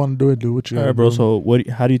breakup and you want to do what you all gotta right, bro. do.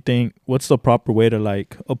 So how do you think? What's the proper way to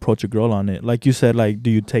like approach a girl on it? Like you said, like do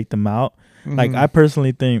you take them out? Like I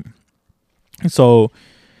personally think. So,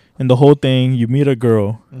 in the whole thing, you meet a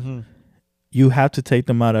girl, you have to take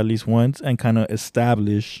them out at least once and kind of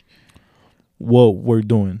establish what we're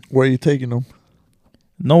doing. Where are you taking them?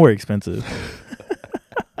 Nowhere expensive.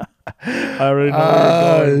 I already know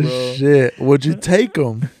where you're going, bro. Shit. Would you take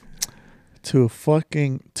them to a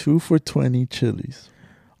fucking 2 for $20 Chili's?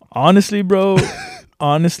 Honestly, bro.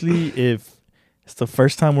 If it's the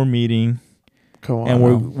first time we're meeting Come on. and now.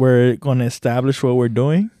 we're gonna establish what we're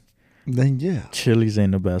doing, Then yeah. Chili's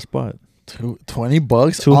ain't the best spot.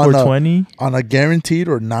 $20 2 on for a, 20. on a guaranteed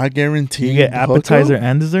or not guaranteed. You get appetizer hookup?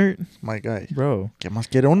 and dessert, My guy. bro. Que más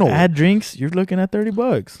quiere uno? Add drinks, you're looking at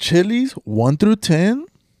 $30. Chili's 1 through 10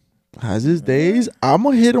 has his days. I'm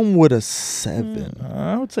gonna hit him with a 7.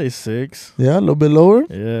 I would say 6. Yeah, a little bit lower.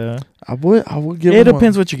 Yeah. I would give It him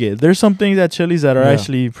depends what you get. There's some things at Chili's that are Yeah.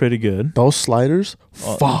 actually pretty good. those sliders.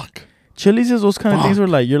 Oh. Fuck. Chili's is those kind of things Fuck. where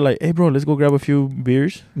like you're like, hey bro, let's go grab a few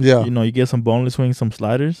beers. Yeah. You know, you get some boneless wings, some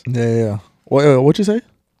sliders. Yeah. What you say?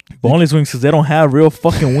 Boneless wings because they don't have real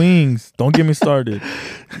fucking wings. Don't get me started.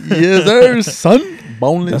 Yes, sir, son.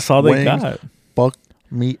 Boneless. That's all they wings. got. Fuck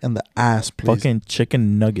me in the ass, please. Fucking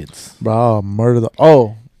chicken nuggets. Bro, I'll murder the.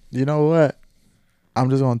 Oh, you know what? I'm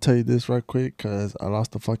just gonna tell you this right quick because I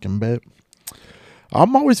lost the fucking bet.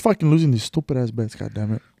 I'm always fucking losing these stupid ass bets,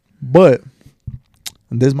 goddamn it. But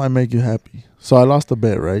this might make you happy. So I lost the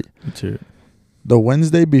bet, right? Let's hear it. The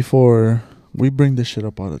Wednesday before, we bring this shit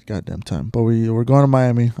up all the goddamn time. But we're going to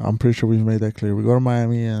Miami. I'm pretty sure we've made that clear. We go to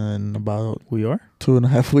Miami in about We are?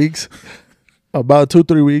 2.5 weeks. About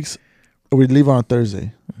 2-3 weeks. We leave on a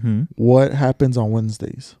Thursday. Mm-hmm. What happens on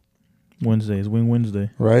Wednesdays? Wednesdays, Wing Wednesday.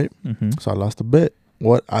 Right? Mm-hmm. So I lost a bet.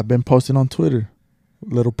 What I've been posting on Twitter,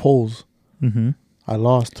 little polls. Mm-hmm. I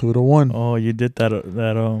lost 2-1. Oh, you did that.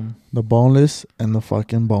 The boneless and the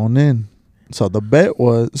fucking bone in. So the bet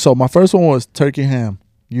was. So my first one was turkey ham.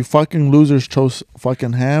 You fucking losers chose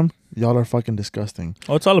fucking ham. Y'all are fucking disgusting.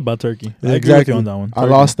 Oh, it's all about turkey. Yeah, I agree with you on that one. I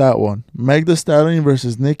Turkey. lost that one. Meg Thee Stallion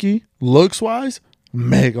versus Nicki. Looks wise,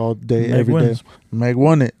 Meg all day, Meg every day. wins. Meg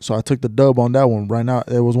won it. So I took the dub on that one. Right now,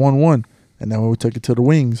 it was 1-1. And then we took it to the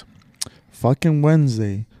wings. Fucking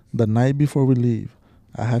Wednesday, the night before we leave,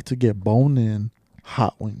 I have to get bone in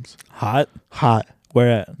hot wings. Hot? Hot. Where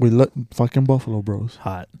at? We look fucking Buffalo Bros.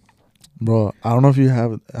 Hot. Bro, I don't know if you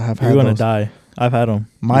have You're had gonna those. die. I've had them.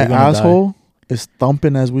 My asshole is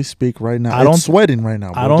thumping as we speak right now. I don't- It's sweating right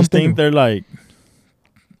now. Bro. I don't Just think they're like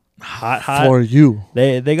hot. for you.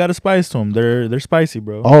 They got a spice to them. They're spicy,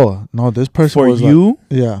 bro. Oh no, this person For was you,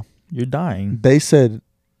 yeah. you're dying. They said,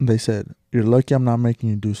 you're lucky I'm not making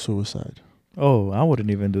you do suicide. Oh, I wouldn't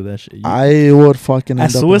even do that shit. I would fucking end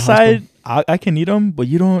At up suicide, I can eat them, but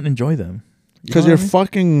you don't enjoy them. because know you're what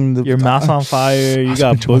I mean? fucking Your mouth's on fire. You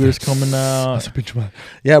got boogers coming out.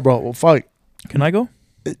 Yeah, bro. Well, fuck. Can I go?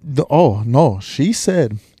 Oh no, she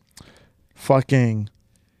said, fucking,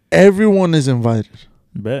 everyone is invited.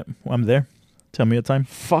 Bet I'm there. Tell me a time.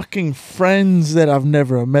 Fucking friends that I've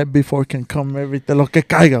never met before can come. Everything lo que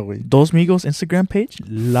caiga, güey. Dos Migos Instagram page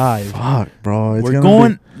live. Fuck, bro. It's We're gonna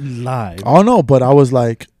going be- live. Oh no, but I was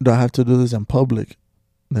like, do I have to do this in public?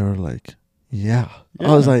 They were like, yeah.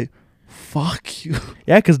 I was Yeah. like, fuck you,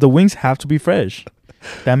 Yeah, because the wings have to be fresh.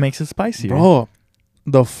 That makes it spicier. bro.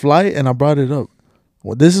 The flight, and I brought it up.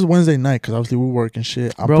 Well, this is Wednesday night because obviously we work and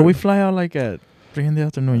shit. Bro, we fly out like at 3 in the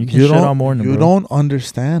afternoon. You can You shit don't- all morning, You bro. don't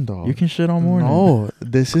understand, dog. You can shit all morning. No,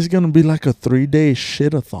 this is gonna be like a 3-day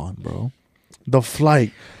shit-a-thon, bro. The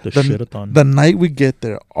flight, The the- shit-a-thon. the night we get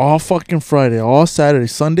there, all fucking Friday, all Saturday,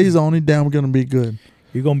 Sunday's the only day I'm gonna be good,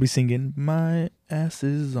 You're going to be singing, my ass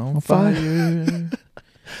is on On fire." fire.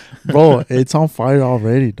 bro. It's on fire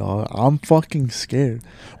already, dog. I'm fucking scared,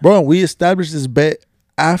 bro. We established this bet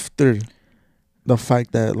after the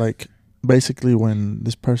fact that, like, basically when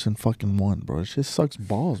this person fucking won, bro. It just sucks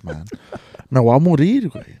balls, man. Me voy a morir,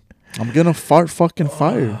 güey. I'm gonna fart fucking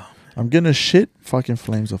fire. I'm gonna shit fucking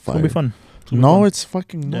flames of It's going to fire. be fun. It's gonna be No, fun. it's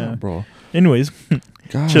fucking Yeah. not, bro. Anyways,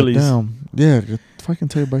 God Chili's. damn. Yeah, fucking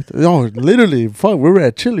take it back to. Oh, literally, fuck. We were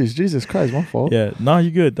at Chili's. Jesus Christ, my fault. yeah. No,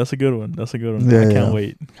 you're good. That's a good one. That's a good one. Yeah, I can't yeah.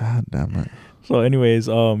 wait. God damn it. So, anyways,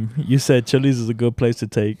 you said Chili's is a good place to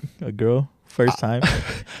take a girl first time.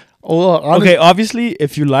 Oh, Okay, obviously,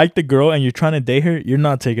 if you like the girl and you're trying to date her, you're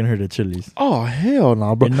not taking her to Chili's. Oh hell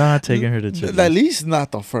no, bro. You're not taking her to Chili's. At least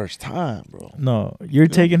not the first time, bro. No, you're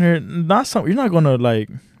taking her. You're not gonna like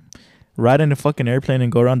ride in a fucking airplane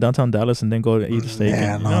and go around downtown Dallas and then go to eat a steak.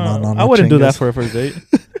 Yeah, and, no, I no, wouldn't do that chingas. for a first date.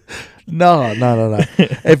 No.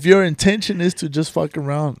 If your intention is to just fuck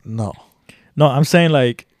around, no. No, I'm saying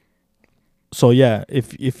like. So yeah,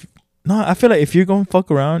 if no, I feel like if you're gonna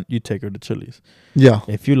fuck around, you take her to Chili's. Yeah.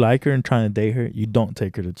 If you like her and trying to date her, you don't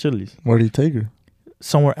take her to Chili's. Where do you take her?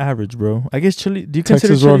 Somewhere average, bro. I guess Chili. Do you Texas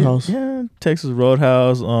consider Chili- Roadhouse. Yeah, Texas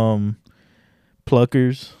Roadhouse.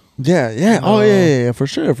 Pluckers. Yeah. Oh yeah, for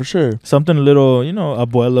sure. Something a little,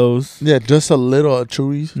 abuelos. Yeah, just a little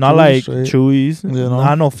Chewy's. Not Chewy's like straight. Chewy's. You know?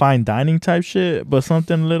 Not no fine dining type shit, but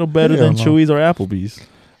something a little better Hell than no. Chewy's or Applebee's.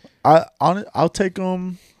 I'll take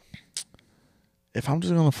them. If I'm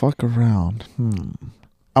just gonna fuck around, I'm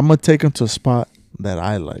gonna take them to a spot that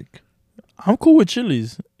I like. I'm cool with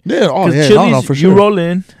Chili's. Yeah, oh 'Cause yeah, Chili's, no, for sure. you roll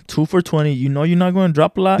in 2 for $20. You know you're not going to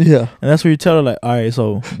drop a lot, Yeah, and that's where you tell her like, all right,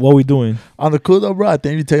 so what we doing? on the cool though, bro. I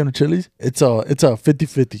think if you take them to Chili's, it's a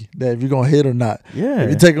 50-50 that if you're gonna hit or not. Yeah, If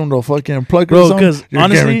you take them to a fucking plug Bro, or something, 'cause you're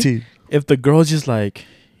honestly, guaranteed. if the girl's just like,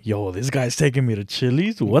 yo, this guy's taking me to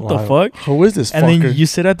Chili's, what the Wow. fuck? Who is this And fucker? then you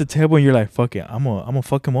sit at the table and you're like, fuck it, I'm gonna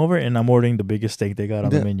fuck him over, and I'm ordering the biggest steak they got on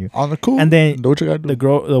the menu. on the cool, And then do what you gotta do.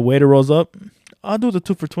 The waiter rolls up. I'll do the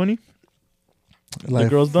 2 for $20. Like,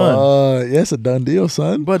 girl's done. Yeah, it's a done deal,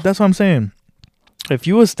 son. But that's what I'm saying. If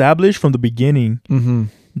you establish from the beginning Mm-hmm.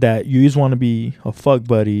 that you just want to be a fuck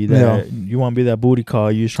buddy, that you want to be that booty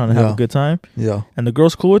call, you just trying to have Yeah. a good time, Yeah, and the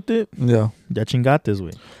girl's cool with it, yeah. ya chingates,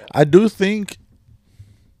 way. I do think,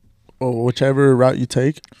 whichever route you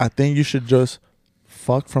take, I think you should just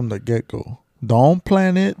fuck from the get go. Don't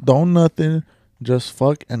plan it. Don't nothing. Just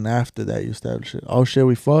fuck, and after that you establish it. Oh shit,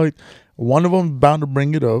 we fucked. One of them bound to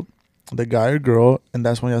bring it up, the guy or girl, and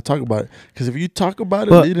that's when y'all talk about it. Because if you talk about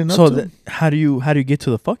it leading up so to, how do you get to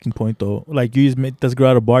the fucking point though? Like you just meet this girl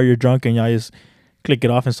at a bar, you're drunk, and y'all just click it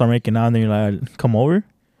off and start making out, and then you're like, come over.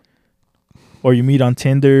 Or you meet on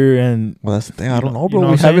Tinder and well, that's the thing. I You don't know- know, bro. you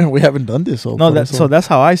know we what I'm saying? haven't done this. So no, so that's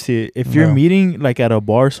how I see it. If you're Yeah. meeting like at a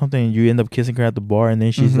bar or something, and you end up kissing her at the bar, and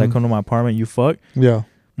then she's like, Mhm. come to my apartment, you fuck. yeah,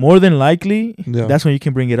 More than likely, Yeah. that's when you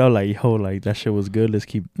can bring it up. Like, yo, like that shit was good. Let's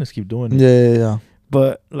keep doing it. yeah.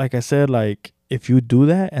 But like I said, like if you do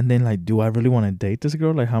that, and then like, do I really want to date this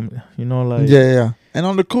girl? Like, how like Yeah. And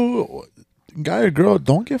on the cool, guy or girl,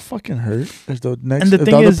 don't get fucking hurt. If the next, And the if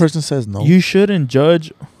thing the other is, person says no, you shouldn't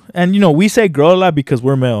judge. And we say girl a lot because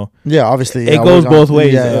we're male. yeah, obviously, It yeah, goes we're both gonna-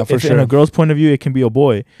 ways. Yeah, for If sure. in a girl's point of view, it can be a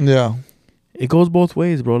boy. Yeah. It goes both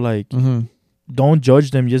ways, bro. Like, Mm-hmm. don't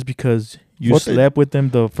judge them just because you What they- slept with them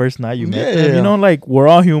the first night you met Yeah, them. yeah. Like we're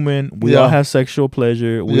all human. We Yeah. all have sexual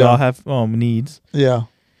pleasure. We Yeah. all have needs. Yeah.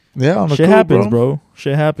 Yeah, on the Shit cool, happens, bro.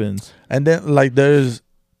 Shit happens. And then like there's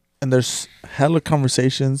hella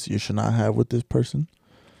conversations you should not have with this person,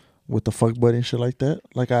 with the fuck buddy and shit like that.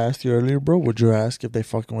 Like I asked you earlier, bro. Would you ask if they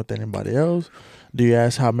fucking with anybody else? Do you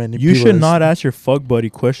ask how many? You people should not ask your fuck buddy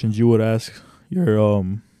questions you would ask your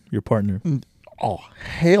partner. Oh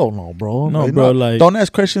hell no, bro. No, bro. Like don't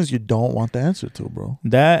ask questions you don't want the answer to, bro.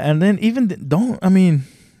 that, and then even don't. I mean,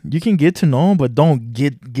 you can get to know him, but don't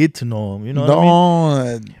get to know him. You know what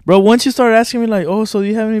I mean? Bro, once you start asking me like, oh, so do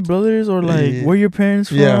you have any brothers, or like where your parents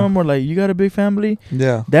from, or like you got a big family?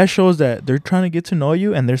 Yeah, that shows that they're trying to get to know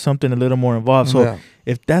you, and there's something a little more involved. So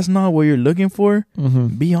if that's not what you're looking for,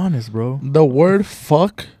 be honest, bro. The word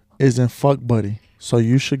fuck is in fuck buddy, so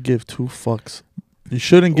you should give 2 fucks. You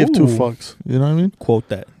shouldn't give 2 fucks. You know what I mean? Quote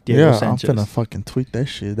that. Diego Sanchez. I'm finna fucking tweet that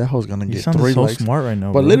shit. That hoe's gonna get 3 likes. You likes. so smart right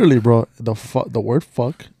now, but bro. literally, bro, the word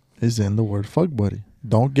fuck is in the word fuck buddy.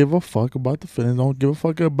 Don't give a fuck about the feelings. Don't give a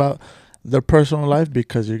fuck about their personal life,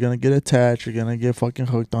 because you're gonna get attached. You're gonna get fucking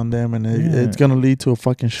hooked on them, and it's gonna lead to a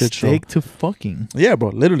fucking shit show. Stick to fucking. Yeah, bro.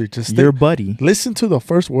 Literally, just your buddy. Listen to the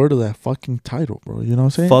first word of that fucking title, bro. You know what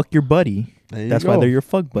I'm saying? Fuck your buddy. That's why they're your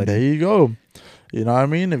fuck buddy. There you go. You know what I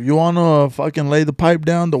mean? If you want to fucking lay the pipe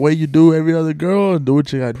down the way you do every other girl, do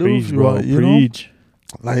what you got to do. Preach, if you bro. want, you Preach.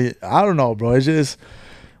 know? Like, I don't know, bro. It's just...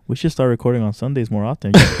 We should start recording on Sundays more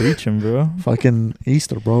often. You're preaching, bro. Fucking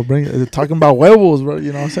Easter, bro. Talking about werewolves, bro.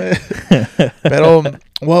 You know what I'm saying? But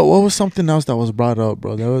what was something else that was brought up,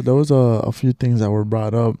 bro? There was a few things that were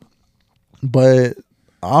brought up. But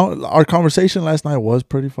our conversation last night was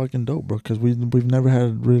pretty fucking dope, bro. Because we've never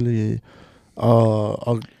had really...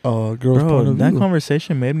 a girl's point of that view.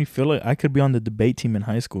 conversation made me feel like I could be on the debate team in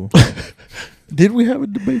high school. Did we have a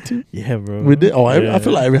debate team? Yeah, bro. We did. I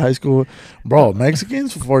feel like every high school, bro,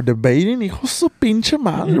 Mexicans for debating, hijo su pinche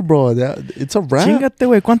madre, bro. It's a rap. Chingate,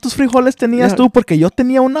 güey. ¿Cuántos frijoles tenías tú? Porque yo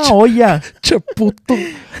tenía una olla. Che puto.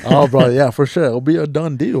 Oh, bro, yeah, for sure. It'll be a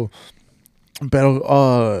done deal.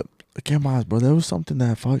 Pero, ¿qué más, bro? There was something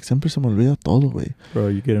that, fuck, siempre se me olvida todo, güey. Bro,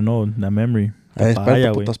 you get to know that memory. Hey,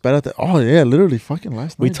 espérate. Oh, yeah, literally fucking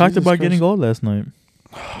last night. We talked about getting old last night.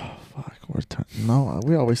 Fuck,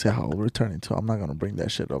 we always say how we're turning to. I'm not going to bring that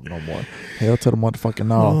shit up no more. Hell to the motherfucking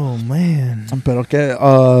no. Oh, man. Pero que,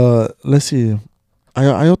 let's see.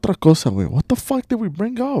 Hay otra cosa, güey. What the fuck did we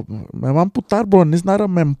bring up? Me va a amputar, bro, and it's not a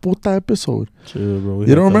me emputa episode. Chill, bro.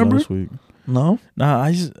 You don't remember? No? Nah,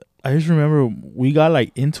 I just remember we got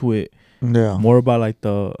like into it. Yeah. More about like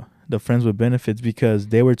the friends with benefits, because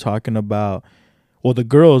they were talking about, well, the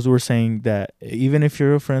girls were saying that even if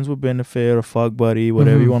you're a friends with benefit or fuck buddy,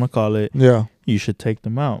 whatever you want to call it, yeah, you should take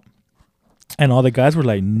them out. And all the guys were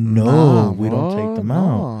like, no, we don't take them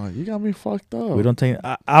out. You got me fucked up. We don't take.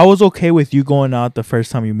 I was okay with you going out the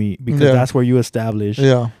first time you meet, because that's where you establish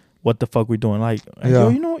what the fuck we're doing. Like yo,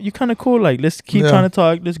 you know what? You kind of cool. Like, let's keep trying to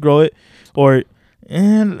talk. Let's grow it. Let's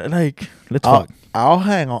talk. I'll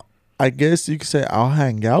hang on. I guess you could say I'll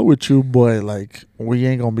hang out with you, but like we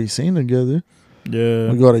ain't gonna be seen together.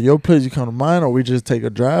 Yeah. We go to your place, you come to mine, or we just take a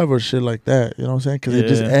drive or shit like that. You know what I'm saying?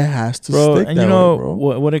 Because it has to stick and that you know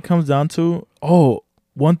way, bro. What it comes down to? Oh,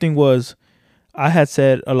 one thing was, I had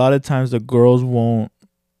said a lot of times the girls won't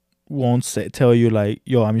tell you like,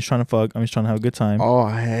 yo, I'm just trying to fuck, I'm just trying to have a good time. Oh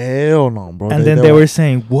hell no, bro. And then they were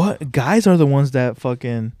saying, what? Guys are the ones that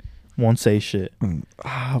fucking won't say shit.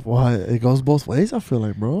 Well, it goes both ways, I feel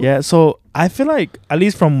like, bro. Yeah, so I feel like, at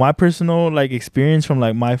least from my personal like experience, from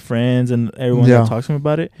like my friends and everyone that talks to me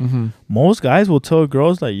about it, most guys will tell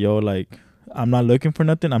girls like, yo, like, I'm not looking for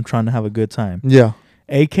nothing, I'm trying to have a good time. Yeah.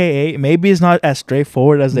 AKA, maybe it's not as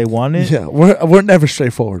straightforward as they want it. Yeah, we're never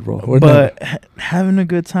straightforward, bro. Having a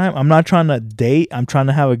good time, I'm not trying to date, I'm trying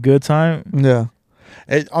to have a good time. Yeah.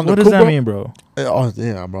 What does that mean, bro? Oh,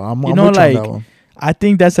 yeah, bro. I'm like, that one. I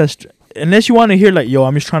think that's unless you want to hear like, yo,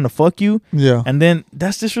 I'm just trying to fuck you. Yeah. And then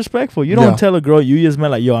that's disrespectful. You don't tell a girl you just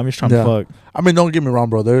meant like, yo, I'm just trying to fuck. I mean, don't get me wrong,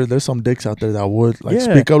 bro. There's some dicks out there that would like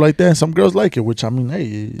speak up like that, and some girls like it, which I mean,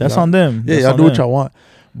 hey, that's on them. Yeah, y'all do what y'all want.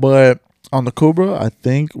 But on the cool, bro, I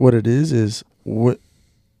think what it is what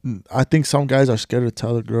I think some guys are scared to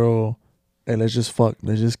tell the girl, hey, let's just fuck.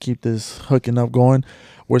 Let's just keep this hooking up going.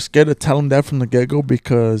 We're scared to tell them that from the get-go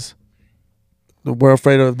because we're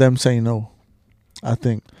afraid of them saying no. I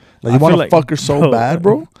think. Like, you want to fuck her so bad,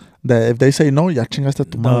 bro, that if they say no, ya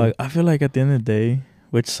chingaste tu madre. I feel like at the end of the day,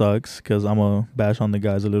 which sucks because I'm going to bash on the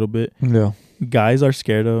guys a little bit. Yeah. Guys are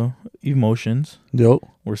scared of emotions. Yep.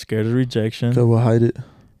 We're scared of rejection. So we'll hide it.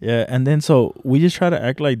 Yeah, and then so we just try to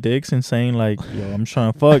act like dicks and saying like, yo, I'm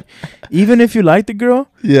trying to fuck. Even if you like the girl.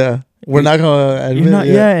 Yeah. We're not gonna admit You're not,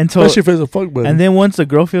 it. yeah, until Especially if it's a fuck buddy. and then once the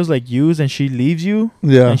girl feels like used and she leaves you,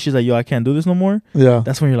 yeah, and she's like, "Yo, I can't do this no more." yeah.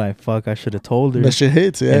 That's when you're like, "Fuck, I should have told her." That shit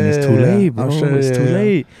hits. Yeah, and it's too yeah, late, yeah. bro. I'm sure, It's yeah, too yeah.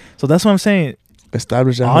 late. So that's what I'm saying.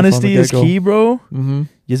 Establish that Honesty is key, bro. Mm-hmm.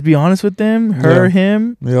 Just be honest with them, her, Yeah.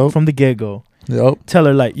 him, Yep. from the get go. Yep. Tell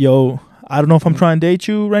her like, "Yo, I don't know if I'm trying to date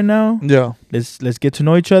you right now. Yeah. Let's get to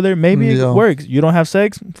know each other. Maybe Yeah. it works. You don't have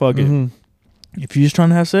sex, fuck it. Mm-hmm. If you're just trying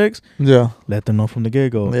to have sex, Yeah. let them know from the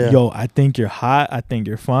get go. Yeah. Yo, I think you're hot. I think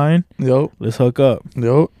you're fine. Yep. Let's hook up."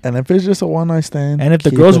 Yep. And if it's just a one night stand, And if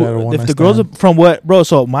the keep girls, it at a if one-night the girls, stand. from what, bro?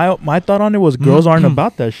 So my thought on it was girls aren't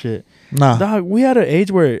about that shit. Nah. Dog, we had an age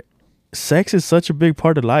where sex is such a big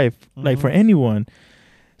part of life, like for anyone.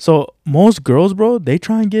 So most girls, bro, they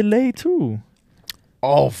try and get laid too.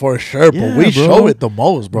 Oh, for sure. Yeah, But we bro. show it the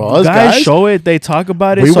most, bro. Us Guys show it. They talk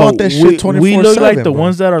about it. we so want that shit we 24/7, look like the bro.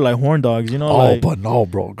 ones that are like horn dogs, you know? Oh, like, but no,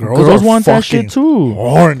 bro. girls are want that fucking shit too.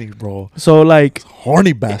 horny, bro. So like,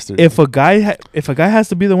 Horny bastard. if a guy has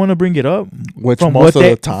to be the one to bring it up, Which from most what of they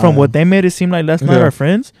the time. from what they made it seem like last night, Yeah. our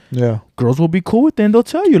friends, Yeah. girls will be cool with it and they'll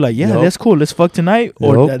tell you like, yeah, Yup. that's cool. Let's fuck tonight,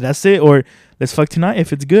 or Yup. that's it, or let's fuck tonight.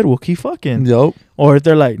 If it's good, we'll keep fucking. Yep. Or if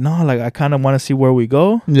they're like, no, like I kind of want to see where we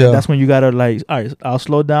go. Yeah. That's when you gotta like, all right, I'll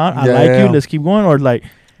slow down. I Yeah, like yeah. you. Let's keep going. Or like,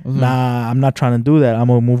 Mhm. nah, I'm not trying to do that. I'm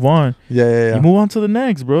gonna move on. Yeah, yeah, yeah. You move on to the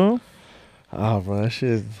next, bro. Ah, bro, that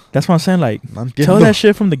shit. That's what I'm saying. Like, I'm tell getting that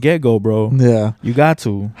shit from the get go, bro. Yeah. You got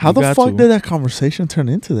to. How You the got fuck to. did that conversation turn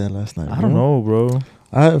into that last night? I don't know, bro.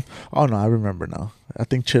 Oh no, I remember now. I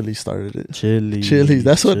think Chili started it. Chili. Chili's.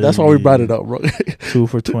 That's why we brought it up, bro. 2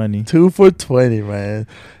 for 20. 2 for 20, man.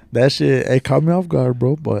 That shit, it caught me off guard,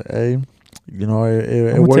 bro. But hey, you know, it I'm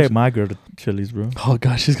gonna works. take my girl to Chili's, bro. Oh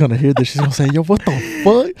god, she's gonna hear this. She's gonna say, "Yo, what the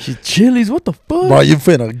fuck?" She's Chili's. What the fuck? Bro, you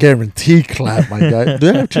finna guarantee clap, my guy.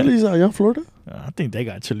 Do they have Chili's out in Florida? I think they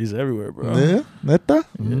got Chili's everywhere, bro. Yeah, neta.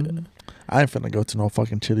 Yeah. I ain't finna go to no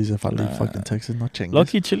fucking Chili's if I leave Nah. fucking Texas. No chingas.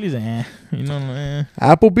 Lucky Chili's, you know,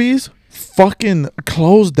 Applebee's fucking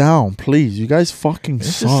close down, please. You guys fucking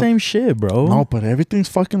it's suck. the same shit, bro. No, but everything's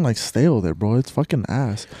fucking like stale there, bro. It's fucking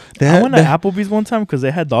ass. I went to Applebee's one time because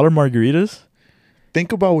they had dollar margaritas.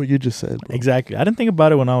 Think about what you just said, bro. Exactly. I didn't think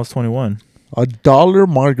about it when I was 21. $1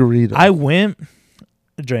 margarita. I went,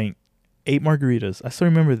 drank 8 margaritas. I still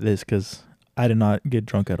remember this because I did not get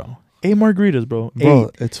drunk at all. 8 margaritas, bro. bro,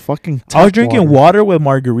 8. it's fucking I was tap drinking water with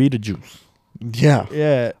margarita juice. Yeah.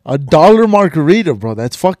 Yeah. $1 margarita, bro.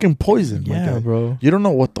 That's fucking poison, my Yeah, guy. bro. You don't know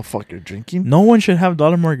what the fuck you're drinking. No one should have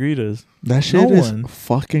dollar margaritas. That shit No is one.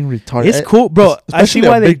 fucking retarded. It's cool, bro. I see especially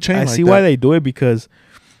a why they. big chain I like see that. why they do it because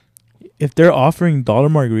if they're offering dollar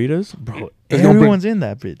margaritas, bro, It's gonna everyone's in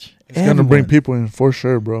that bitch. It's gonna bring Everyone. people in for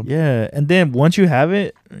sure, bro. Yeah, and then once you have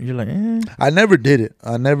it, you're like, I never did it.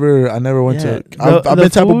 I never went Yeah, to. I've the been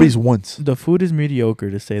to food- Applebee's once. the food is mediocre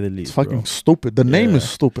to say the least. It's fucking bro. stupid. The name is Yeah.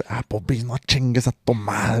 stupid. Applebee's, no chingas a tu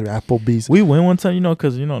madre. Applebee's. We went one time,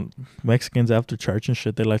 because Mexicans after church and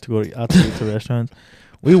shit, they like to go out to eat to restaurants.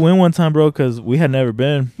 We went one time, bro, because we had never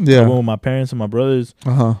been. Yeah. I went with my parents and my brothers,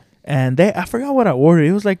 and I forgot what I ordered.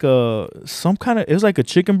 It was like it was like a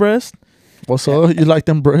chicken breast. What's up? You like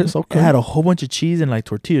them breads? Okay. It had a whole bunch of cheese and like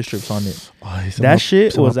tortilla strips on it. Ay, se That me-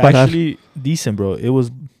 shit se me was parar. actually decent, bro. It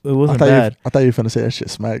wasn't I bad. thought you were finna say that shit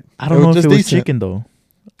smack. I don't know if just it was decent. chicken though.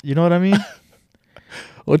 You know what I mean?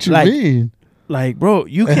 What you like, mean? Like, bro,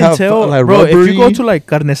 you It can have, tell, like, bro. If you go rubbery- to like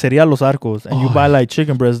Carniceria Los Arcos and you Oh. buy like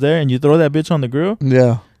chicken breast there and you throw that bitch on the grill,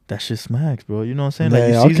 Yeah. that shit smacks, bro. You know what I'm saying? Yeah,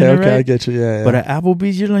 Like you okay, season it I right. get you. Yeah, yeah. But at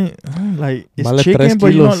Applebee's, you're like it's Vale chicken, 3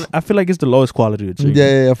 but kilos. I feel like it's the lowest quality of chicken.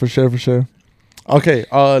 yeah, for sure. Okay,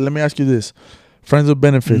 let me ask you this: friends with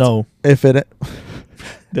benefits. No, If it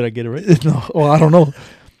did I get it right? no, well, I don't know.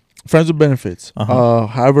 Friends with benefits. Uh-huh.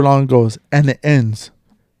 However long it goes and it ends,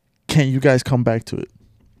 can you guys come back to it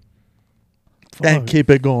and Fuck. keep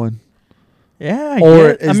it going, Yeah,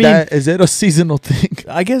 or guess. is it a seasonal thing,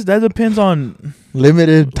 I guess that depends on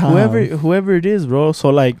limited time? whoever it is, bro. So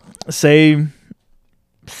like, say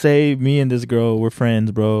me and this girl, we're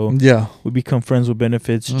friends, bro. Yeah. We become friends with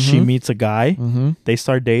benefits. She Mhm. meets a guy. Mm-hmm. They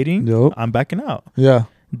start dating. Yup. I'm backing out. Yeah.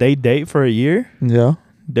 They date for a year. Yeah.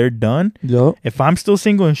 They're done. Yup. If I'm still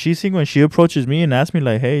single and she's single and she approaches me and asks me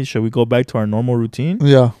like, "Hey, should we go back to our normal routine?"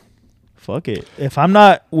 Yeah. Fuck it. If I'm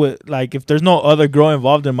not if there's no other girl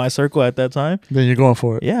involved in my circle at that time, Then you're going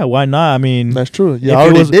for it. yeah, why not? I mean, That's true. You If it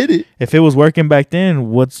already was- did it. if it was working back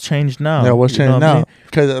then, what's changed now? Yeah, what's You know changing what I now? mean?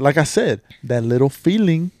 Because, like I said, that little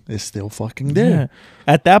feeling is still fucking there. Yeah.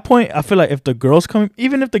 At that point, I feel like if the girl's coming,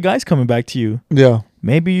 even if the guy's coming back to you, Yeah.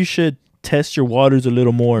 maybe you should test your waters a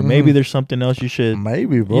little more. Maybe Mhm. there's something else you should.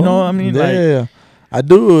 Maybe, bro. You know what I mean? Yeah, Like- yeah.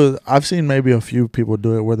 I've seen maybe a few people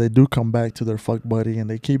do it where they do come back to their fuck buddy and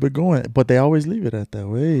they keep it going, but they always leave it at that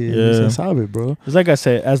way. Yeah. It's sabe, bro. It's like I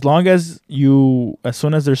said, as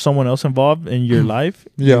soon as there's someone else involved in your life,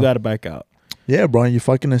 Yeah. you gotta back out. Yeah, bro. And you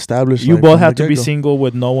fucking establish. You like, both from have the to be get-go. single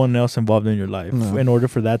with no one else involved in your life No. in order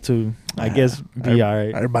for that to, I guess, be all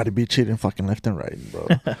right. Everybody be cheating fucking left and right, bro.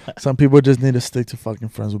 Some people just need to stick to fucking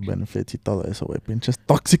friends with benefits y todo eso, güey. Pinches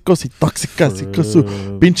tóxicos y tóxicas y su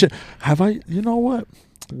pinche. You know what?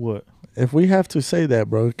 What? If we have to say that,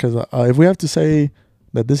 bro, because if we have to say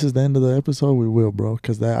that this is the end of the episode, we will, bro.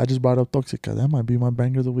 Because I just brought up Toxica. That might be my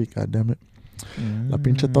banger of the week, god damn it. La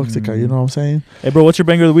pinche Toxica, you know what I'm saying? Hey, bro, what's your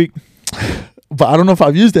banger of the week? But I don't know if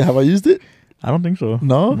I've used it. Have I used it? I don't think so.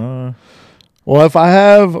 No? No. Well, if I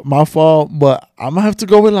have, my fault. But I'm going to have to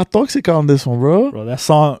go with La Toxica on this one, bro. Bro, that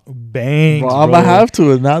song bangs, Bro, bro. I'm going to have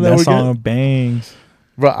to. Now that That we song get, bangs.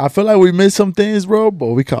 bro, I feel like we missed some things, bro.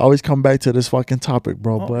 But we can always come back to this fucking topic,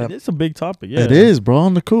 bro. Oh, But it's a big topic, yeah. it is, bro.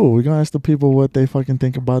 On the cool. We're going to ask the people what they fucking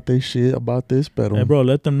think about their shit, about this. Pero Hey, bro,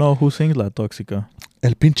 let them know who sings La Tóxica.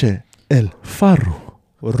 El pinche, El Farro.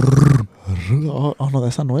 Oh, no,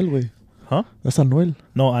 that's Anuel, güey. Huh? That's Anuel.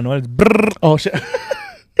 No, Anuel is brrr. Oh, shit.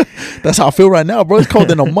 That's how I feel right now, bro. It's cold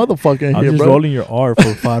in a motherfucker in I'm here, just bro. rolling your R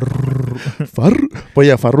for far. But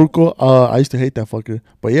yeah, Farruko, I used to hate that fucker.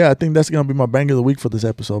 But yeah, I think that's going to be my banger of the week for this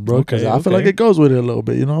episode, bro. Because I feel like it goes with it a little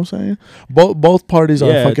bit, you know what I'm saying? Both parties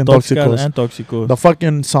are fucking Tóxicas toxicos. and Tóxicos. The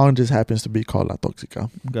fucking song just happens to be called La Toxica.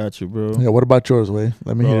 Got you, bro. Yeah, what about yours, way?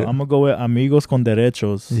 Let me Bro, hear it. I'm gonna go with Amigos con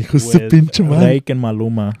Derechos Hijo de with pinche madre. Rake and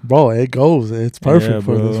Maluma. Bro, it goes. It's perfect Yeah,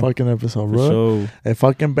 for this bro. fucking episode, For bro. sure. It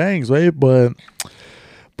fucking bangs, right?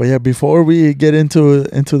 But yeah, before we get into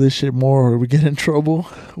this shit more, or we get in trouble,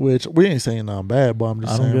 which we ain't saying nothing bad, but I'm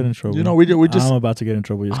just I saying. don't get in trouble. You know, we just I'm about to get in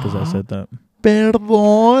trouble just because I said that.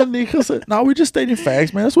 perdón, hijos. No, we just stating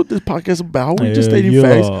facts, man. That's what this podcast is about. We just stating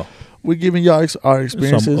facts. We're giving y'all our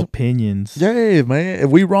experiences. Some opinions. Yeah, man. If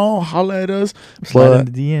we wrong, holla at us. Slide But in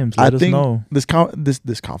the DMs. I Let us think know. this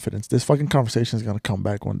confidence, this fucking conversation is gonna come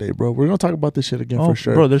back one day, bro. We're gonna talk about this shit again Oh, for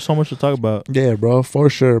sure. bro, there's so much to talk about. Yeah, bro, for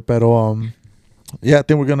sure. But yeah, I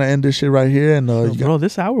think we're gonna end this shit right here. And you Bro,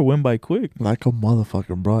 this hour went by quick. like a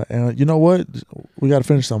motherfucker, bro. And you know what? We gotta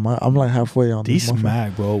finish some. I'm like halfway on These this.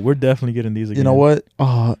 smack, bro. We're definitely getting these again. You know what?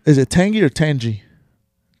 Is it Tangy or Tangy?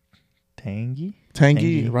 Tangy?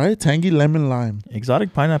 Tangy, right? Tangy lemon lime.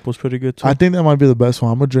 Exotic pineapple's pretty good too. I think that might be the best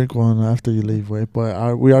one. I'm gonna drink one after you leave, wait.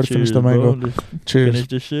 But we already finished the mango. Bro. Let's Cheers. finish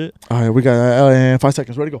this shit. All right, we got and 5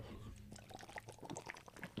 seconds. Ready to go.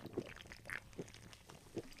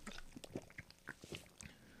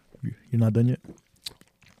 You're not done yet?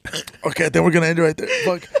 Okay, I think we're gonna end it right there.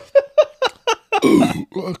 Fuck.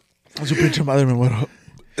 That's a pinche madre, man. What up?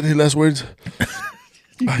 Any last words?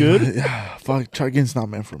 You good? Yeah. Fuck. Chugging's not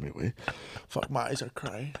meant for me. Wait. Fuck. My eyes are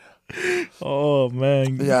crying. Oh,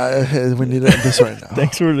 man. Yeah, we need to end this right now.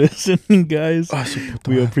 Thanks for listening, guys. Ah, su puta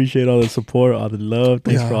We madre. appreciate all the support, all the love.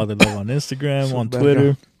 Thanks Yeah. for all the love on Instagram, So on bad,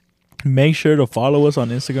 Twitter. Make sure to follow us on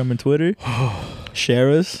Instagram and Twitter. Share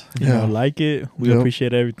us. You Yeah. know, like it. We Yep.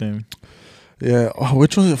 appreciate everything. Yeah. Oh,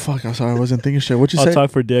 which one? Fuck. I'm sorry. I wasn't thinking shit. What you I'll said?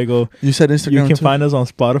 talk for Diego. You said Instagram. You can too? find us on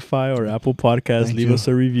Spotify or Apple Podcasts. Thank Leave you. us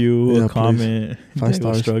a review, Yeah, a please. comment. 5 Diego's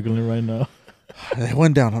stars. struggling right now. It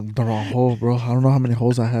went down the wrong hole, bro. I don't know how many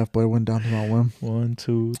holes I have, but it went down the wrong one. 1,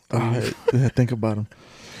 2, 3. Yeah, think about them.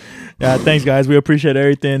 Yeah, thanks, guys. We appreciate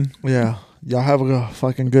everything. Yeah. Y'all have a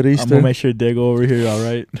fucking good I'm Easter. gonna make sure Diego over here, all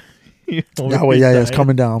right? Yeah, wait, yeah, it's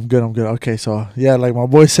coming down. I'm good. Okay, so yeah, like my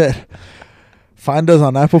boy said, find us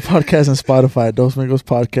on Apple Podcasts and Spotify, Dos Mingos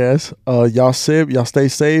Podcast. Y'all sip, y'all stay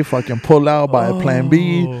safe. Fucking pull out by Plan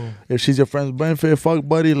B. If she's your friend's benefit, fuck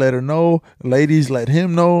buddy, let her know. Ladies, let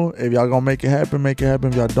him know. If y'all gonna make it happen, make it happen.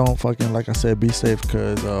 If y'all don't, fucking, like I said, be safe,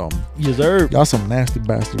 cause Yes, sir. y'all some nasty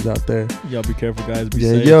bastards out there. Y'all be careful, guys. Be Yeah,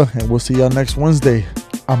 safe. yeah, and we'll see y'all next Wednesday.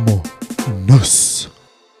 Amo nos.